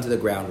deep under the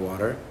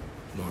groundwater,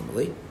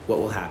 normally, what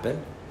will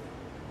happen?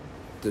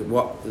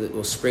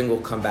 The spring will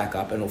come back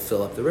up and will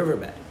fill up the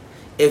riverbed.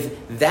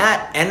 If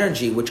that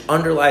energy, which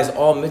underlies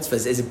all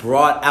mitzvahs, is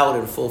brought out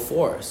in full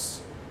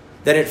force,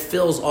 then it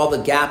fills all the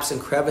gaps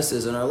and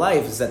crevices in our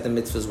lives that the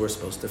mitzvahs were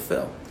supposed to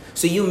fill.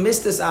 So you miss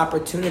this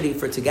opportunity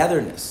for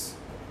togetherness.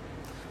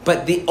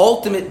 But the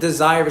ultimate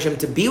desire of Hashem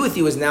to be with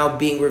you is now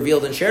being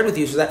revealed and shared with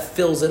you, so that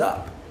fills it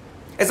up.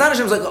 It's not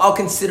Hashem's like, I'll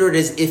consider it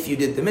as if you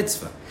did the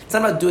mitzvah. It's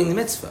not about doing the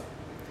mitzvah.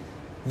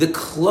 The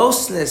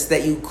closeness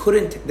that you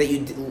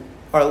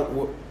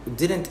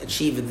didn't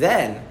achieve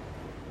then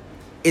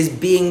is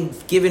being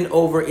given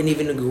over in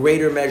even a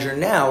greater measure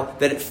now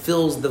that it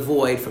fills the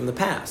void from the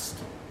past.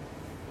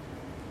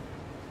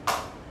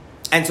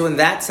 And so in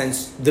that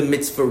sense, the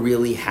mitzvah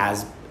really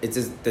has,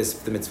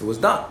 the mitzvah was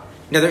done.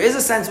 Now there is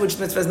a sense in which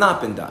the mitzvah has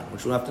not been done,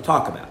 which we'll have to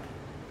talk about.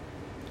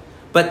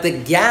 But the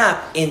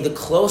gap in the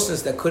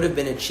closeness that could have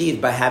been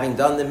achieved by having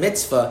done the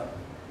mitzvah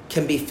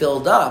can be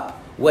filled up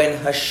when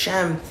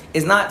Hashem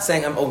is not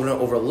saying, I'm going to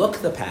overlook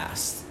the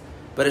past,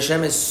 but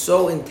Hashem is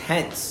so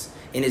intense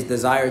in His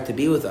desire to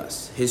be with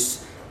us,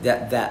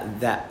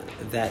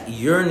 that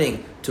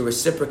yearning to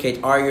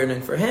reciprocate our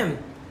yearning for Him,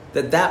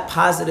 that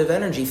positive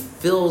energy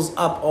fills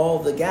up all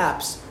the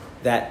gaps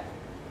that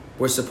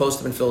were supposed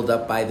to have been filled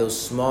up by those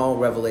small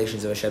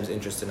revelations of Hashem's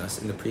interest in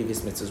us in the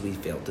previous mitzvahs we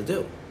failed to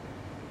do.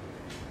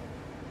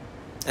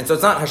 And so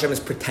it's not Hashem is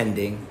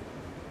pretending.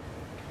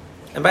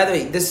 And by the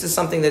way, this is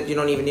something that you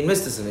don't even need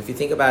mysticism. If you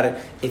think about it,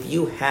 if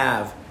you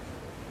have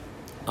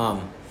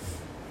a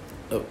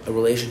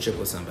relationship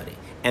with somebody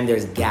and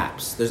there's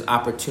gaps, there's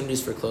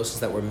opportunities for closeness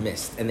that were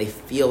missed, and they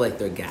feel like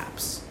they're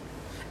gaps,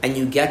 and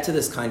you get to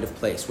this kind of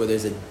place where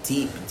there's a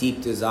deep,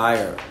 deep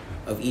desire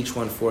of each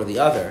one for the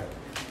other,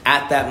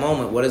 at that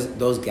moment, what is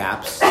those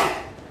gaps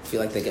feel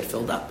like they get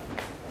filled up?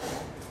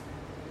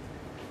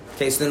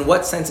 Okay, so then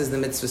what sense is the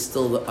mitzvah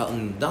still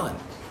undone?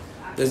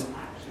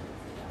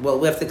 Well,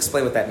 we have to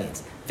explain what that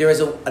means. There is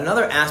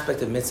another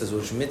aspect of mitzvahs,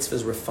 which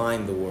mitzvahs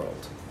refine the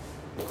world.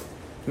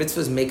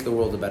 Mitzvahs make the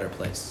world a better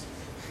place.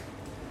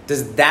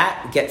 Does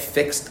that get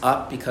fixed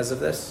up because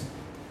of this?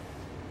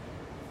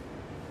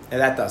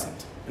 And that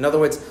doesn't. In other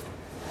words,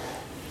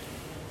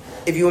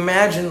 if you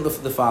imagine the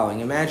following,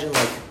 imagine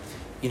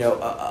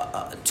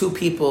two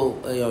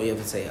people, you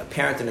have to say a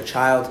parent and a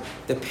child.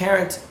 The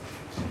parent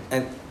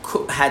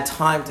had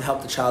time to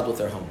help the child with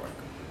their homework.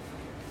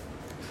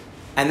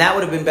 And that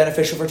would have been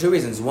beneficial for two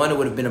reasons. One, it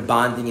would have been a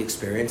bonding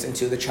experience, and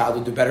two, the child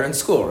would do better in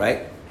school,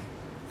 right?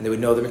 And they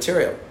would know the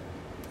material,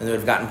 and they would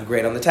have gotten a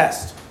grade on the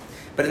test.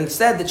 But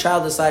instead, the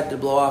child decided to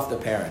blow off the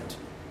parent,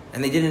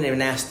 and they did it in a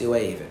nasty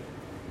way even.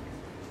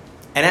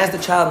 And as the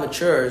child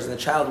matures, and the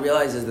child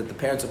realizes that the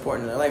parent's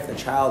important in their life, the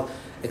child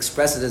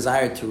expresses a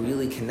desire to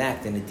really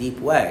connect in a deep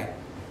way,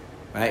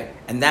 right?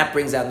 And that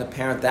brings out in the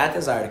parent that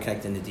desire to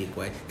connect in a deep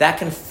way. That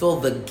can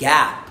fill the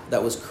gap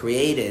that was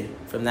created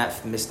from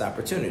that missed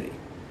opportunity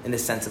in the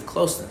sense of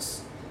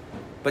closeness.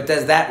 But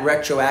does that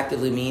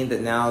retroactively mean that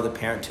now the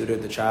parent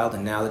tutored the child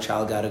and now the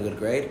child got a good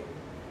grade?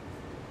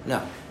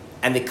 No.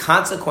 And the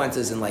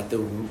consequences in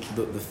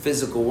the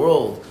physical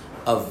world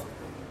of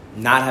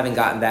not having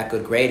gotten that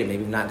good grade and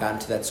maybe not gotten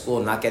to that school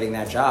and not getting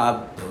that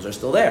job, those are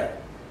still there.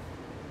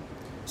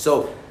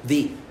 So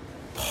the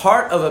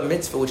part of a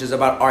mitzvah which is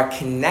about our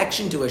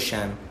connection to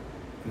Hashem,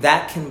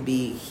 that can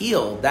be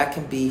healed, that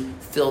can be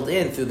filled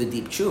in through the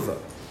deep tshuva.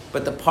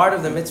 But the part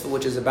of the mitzvah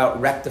which is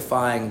about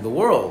rectifying the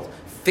world,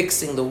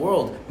 fixing the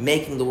world,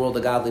 making the world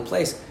a godly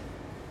place,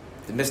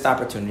 the missed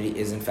opportunity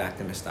is in fact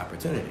a missed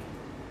opportunity.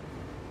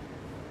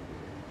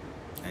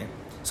 Okay?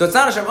 So it's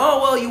not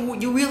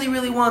Hashem, you really,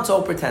 really want,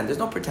 so pretend. There's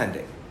no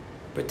pretending.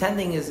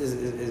 Pretending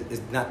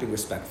is not being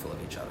respectful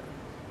of each other.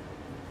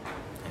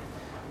 Okay?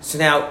 So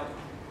now,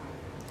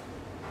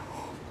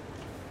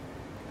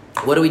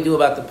 what do we do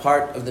about the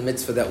part of the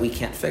mitzvah that we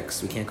can't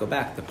fix? We can't go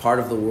back. The part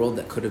of the world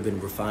that could have been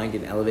refined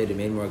and elevated,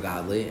 made more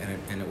godly,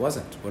 and it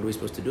wasn't. What are we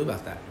supposed to do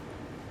about that?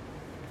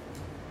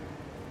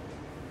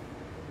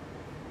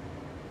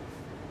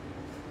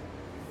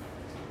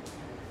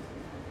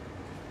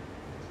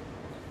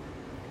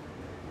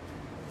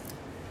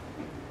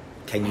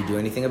 Can you do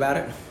anything about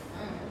it?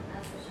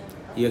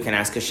 You can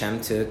ask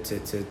Hashem to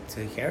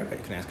take care of it.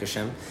 You can ask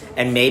Hashem.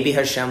 And maybe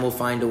Hashem will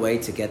find a way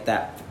to get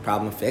that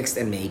problem fixed,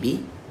 and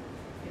maybe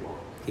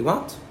He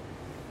won't.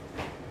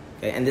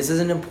 Okay, and this is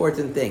an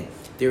important thing.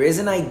 There is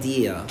an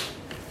idea,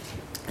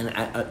 and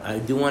I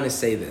do want to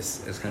say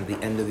this as kind of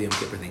the end of the Yom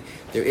Kippur thing.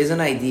 There is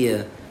an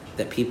idea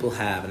that people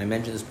have, and I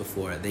mentioned this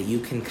before, that you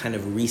can kind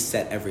of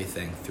reset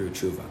everything through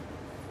tshuva.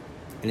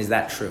 And is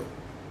that true?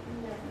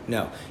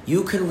 No.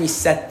 You can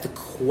reset the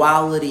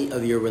quality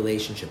of your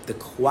relationship, the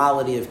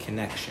quality of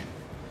connection.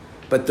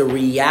 But the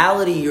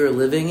reality you're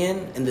living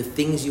in and the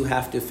things you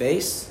have to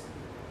face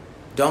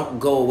don't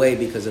go away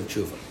because of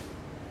tshuva.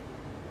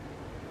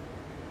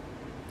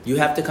 You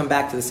have to come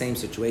back to the same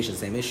situation,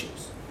 same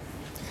issues.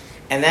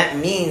 And that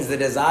means the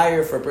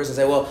desire for a person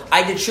to say, well,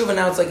 I did tshuva,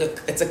 now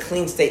it's a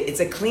clean state. It's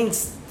a clean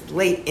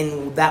slate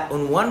in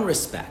one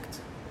respect.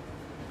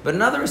 But in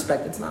another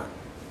respect, it's not.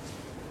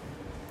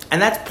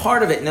 And that's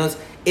part of it. Now,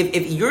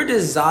 if your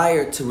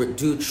desire to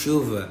do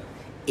tshuva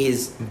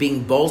is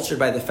being bolstered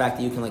by the fact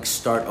that you can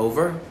start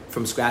over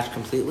from scratch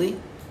completely,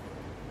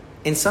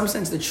 in some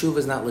sense the tshuva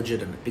is not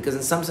legitimate. Because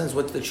in some sense,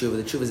 what's the tshuva?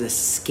 The tshuva is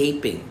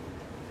escaping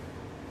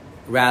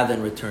rather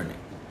than returning.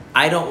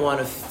 I don't want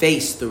to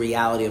face the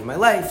reality of my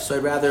life, so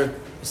I'd rather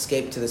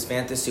escape to this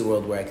fantasy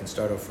world where I can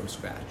start over from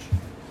scratch.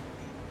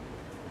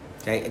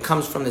 Okay? It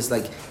comes from this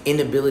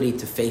inability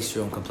to face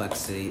your own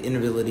complexity,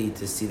 inability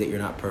to see that you're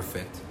not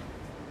perfect.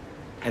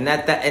 And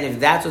and if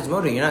that's what's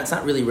motivating, it's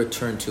not really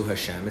return to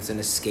Hashem. It's an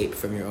escape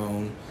from your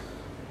own,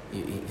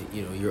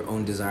 your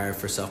own desire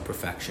for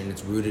self-perfection.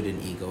 It's rooted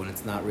in ego, and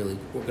it's not really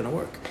going to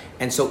work.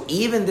 And so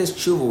even this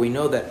tshuva, we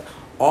know that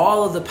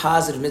all of the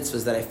positive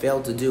mitzvahs that I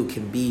failed to do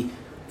can be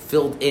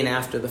filled in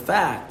after the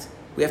fact,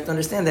 we have to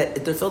understand that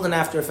if they're filled in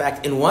after the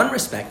fact in one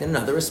respect, in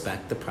another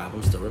respect, the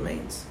problem still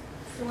remains.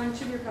 So when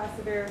should your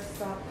past Averos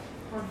stop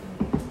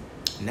haunting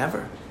you?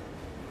 Never.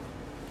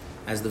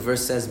 As the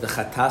verse says,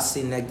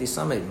 "B'chatasi negdi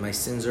samed," my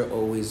sins are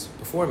always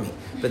before me.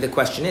 But the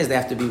question is, they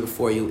have to be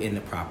before you in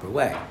the proper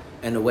way,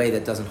 in a way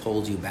that doesn't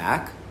hold you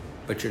back,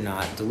 but you're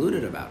not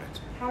deluded about it.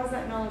 How is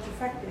that knowledge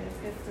effective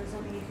if there's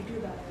something you could do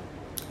about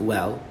it?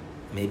 Well,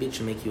 maybe it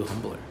should make you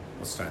humbler.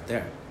 We'll start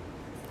there.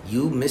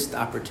 You missed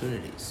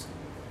opportunities.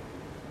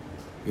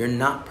 You're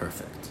not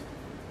perfect,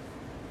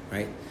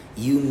 right?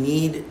 You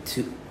need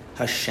to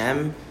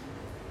Hashem,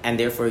 and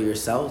therefore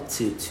yourself,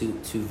 to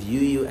view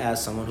you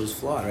as someone who's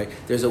flawed, right?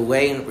 There's a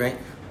way, right,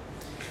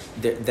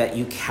 that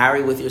you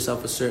carry with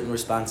yourself a certain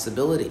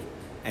responsibility,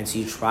 and so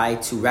you try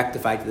to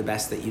rectify it to the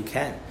best that you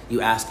can. You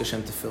ask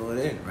Hashem to fill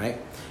it in, right?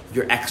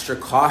 You're extra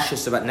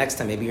cautious about next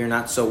time. Maybe you're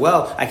not so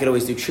well. I could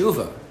always do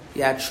tshuva.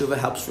 Yeah, tshuva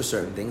helps for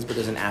certain things, but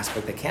there's an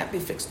aspect that can't be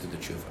fixed through the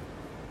tshuva.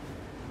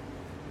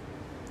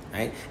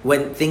 Right?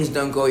 When things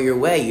don't go your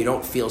way, you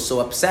don't feel so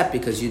upset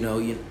because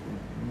the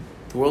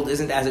world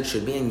isn't as it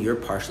should be, and you're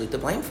partially to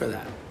blame for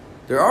that.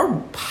 There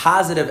are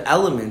positive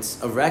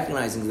elements of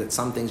recognizing that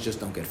some things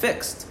just don't get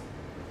fixed.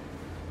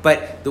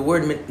 But the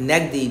word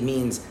negdi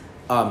means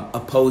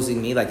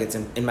opposing me, like it's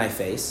in my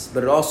face,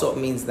 but it also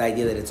means the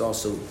idea that it's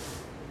also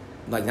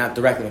like not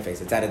directly in my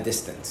face, it's at a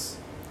distance.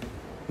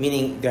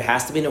 Meaning there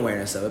has to be an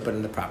awareness of it, but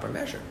in the proper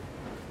measure.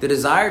 The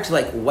desire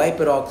to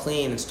wipe it all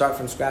clean and start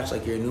from scratch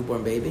like you're a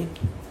newborn baby,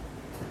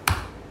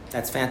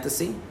 that's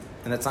fantasy,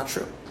 and that's not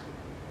true.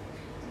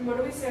 What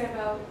do we say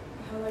about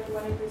how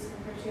wedding is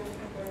compared to Yom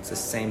Kippur? It's the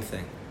same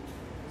thing.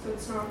 So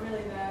it's not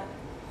really that.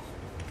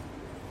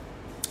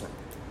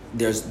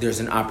 There's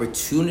an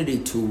opportunity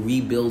to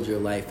rebuild your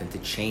life and to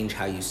change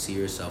how you see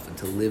yourself and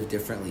to live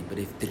differently. But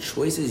if the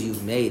choices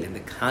you've made and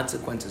the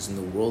consequences in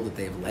the world that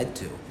they have led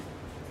to,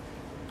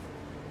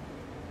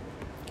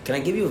 can I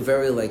give you a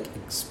very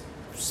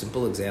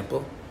simple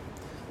example?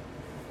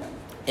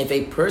 If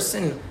a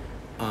person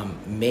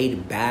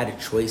made bad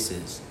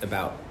choices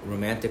about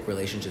romantic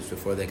relationships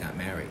before they got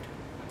married,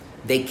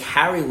 they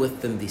carry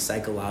with them the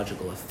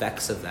psychological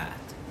effects of that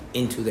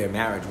into their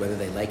marriage, whether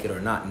they like it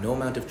or not. No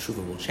amount of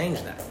tshuva will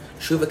change that.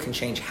 Tshuva can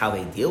change how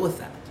they deal with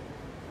that.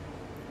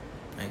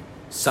 Right?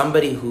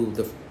 Somebody who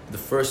the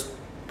first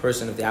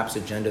person of the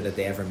opposite gender that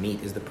they ever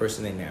meet is the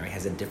person they marry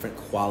has a different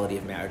quality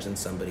of marriage than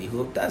somebody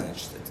who doesn't.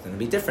 It's going to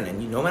be different,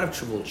 and no amount of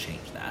tshuva will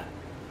change that.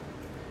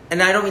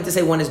 And I don't mean to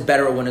say one is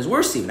better or one is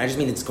worse even. I just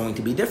mean it's going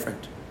to be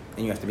different.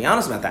 And you have to be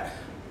honest about that.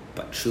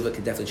 But tshuva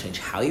could definitely change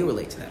how you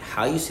relate to that,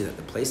 how you see that,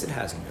 the place it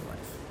has in your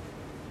life,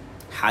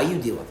 how you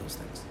deal with those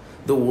things.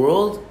 The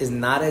world is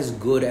not as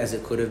good as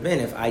it could have been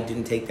if I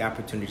didn't take the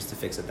opportunities to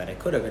fix it that I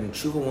could have. And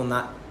tshuva will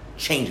not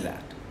change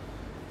that.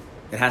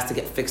 It has to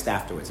get fixed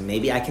afterwards.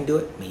 Maybe I can do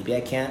it. Maybe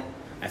I can't.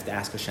 I have to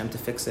ask Hashem to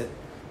fix it.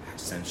 I have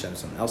to send Hashem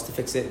someone else to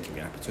fix it. Give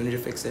me an opportunity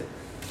to fix it.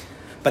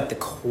 But the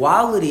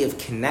quality of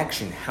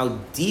connection, how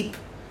deep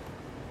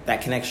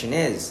that connection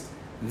is,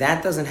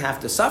 that doesn't have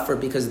to suffer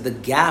because the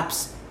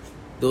gaps,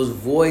 those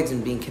voids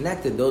in being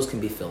connected, those can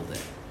be filled in.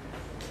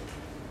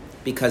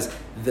 Because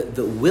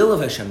the will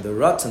of Hashem, the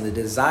ratzon, the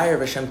desire of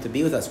Hashem to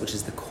be with us, which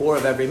is the core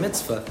of every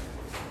mitzvah,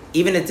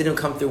 even if it didn't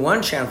come through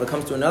one channel, if it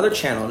comes through another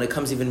channel and it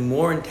comes even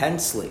more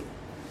intensely,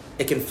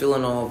 it can fill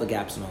in all the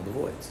gaps and all the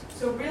voids.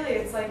 So really,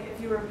 it's like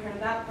if you repair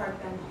that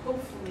part, then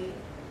hopefully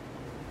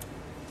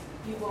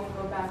you won't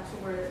go back to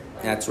where.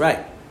 That's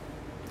right.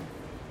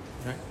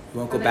 You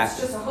won't go back.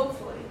 It's just a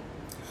hopefully.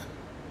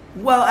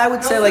 Well, I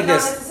would say like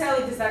this. Not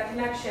necessarily does that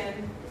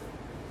connection,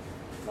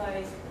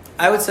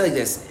 I would say like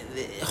this.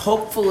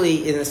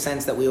 Hopefully, in the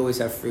sense that we always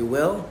have free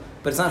will,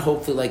 but it's not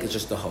hopefully like it's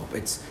just a hope.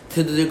 It's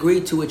to the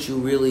degree to which you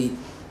really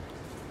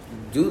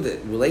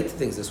relate to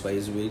things this way,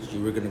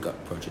 you're going to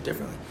approach it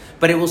differently.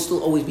 But it will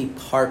still always be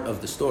part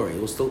of the story.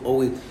 It will still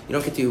always, you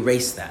don't get to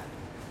erase that.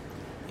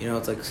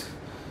 It's like,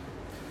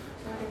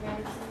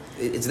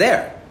 it's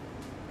there.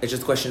 It's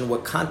just a question of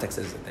what context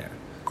is it there.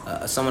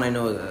 Someone I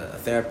know, a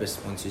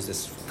therapist, once used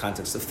this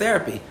context of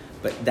therapy,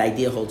 but the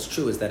idea holds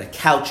true, is that a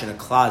couch in a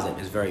closet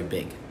is very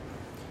big.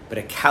 But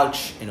a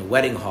couch in a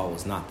wedding hall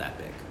is not that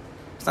big.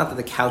 It's not that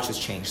the couch has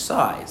changed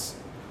size,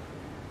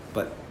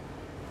 but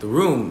the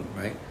room,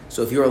 right?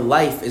 So if your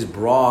life is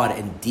broad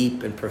and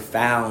deep and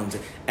profound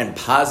and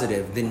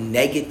positive, the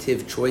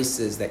negative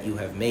choices that you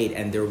have made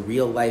and their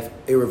real life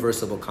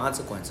irreversible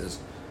consequences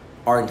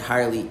are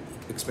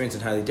experienced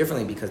entirely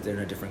differently because they're in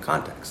a different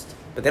context.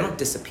 But they don't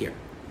disappear.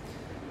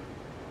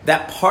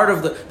 That part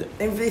of the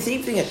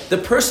same thing, the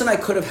person I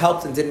could have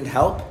helped and didn't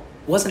help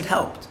wasn't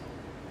helped.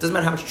 Doesn't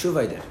matter how much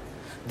tshuva I did.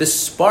 The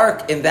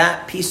spark in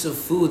that piece of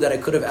food that I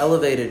could have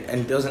elevated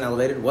and wasn't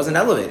elevated,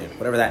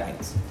 whatever that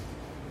means.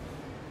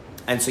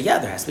 And so, there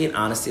has to be an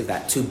honesty of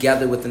that,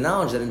 together with the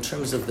knowledge that in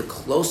terms of the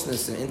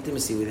closeness and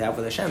intimacy we have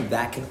with Hashem,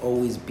 that can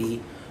always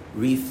be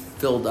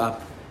refilled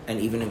up and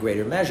even in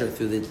greater measure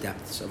through the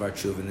depths of our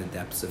tshuva and the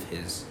depths of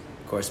His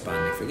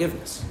corresponding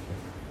forgiveness.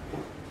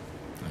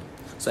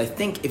 So I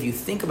think if you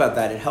think about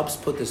that, it helps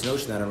put this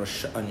notion that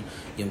on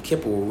Yom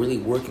Kippur we're really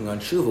working on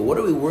tshuva. What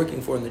are we working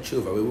for in the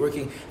tshuva? Are we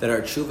working that our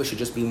tshuva should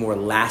just be more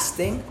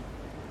lasting?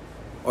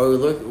 Or we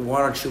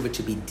want our tshuva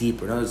to be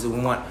deeper? In other words, do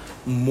we want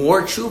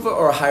more tshuva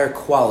or a higher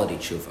quality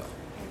tshuva?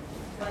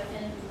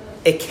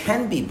 It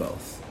can be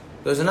both.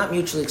 Those are not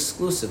mutually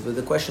exclusive, but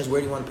the question is,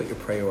 where do you want to put your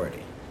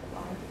priority?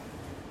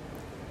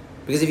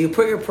 Because if you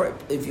put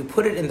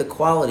it in the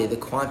quality, the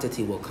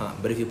quantity will come.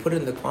 But if you put it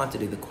in the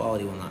quantity, the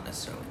quality will not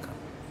necessarily come.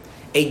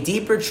 A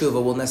deeper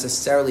tshuva will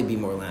necessarily be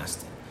more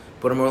lasting.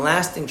 But a more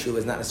lasting tshuva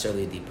is not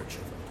necessarily a deeper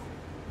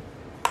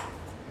tshuva.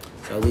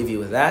 So I'll leave you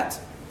with that.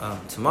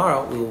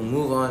 Tomorrow we will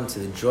move on to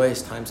the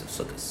joyous times of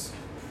Sukkot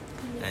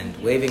and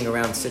waving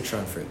around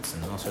citron fruits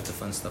and all sorts of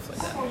fun stuff like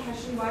that. One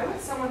question: why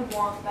would someone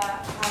want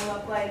that high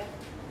up? Like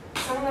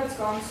someone that's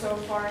gone so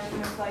far and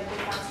kind of like they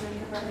found Yom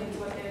Kippur things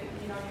with it,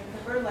 Yom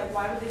Kippur. Like,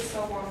 why would they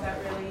still want that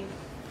really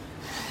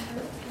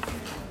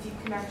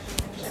deep connection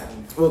with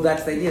Hashem? Well,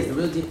 that's the idea. The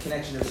real deep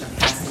connection of Hashem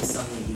has to be something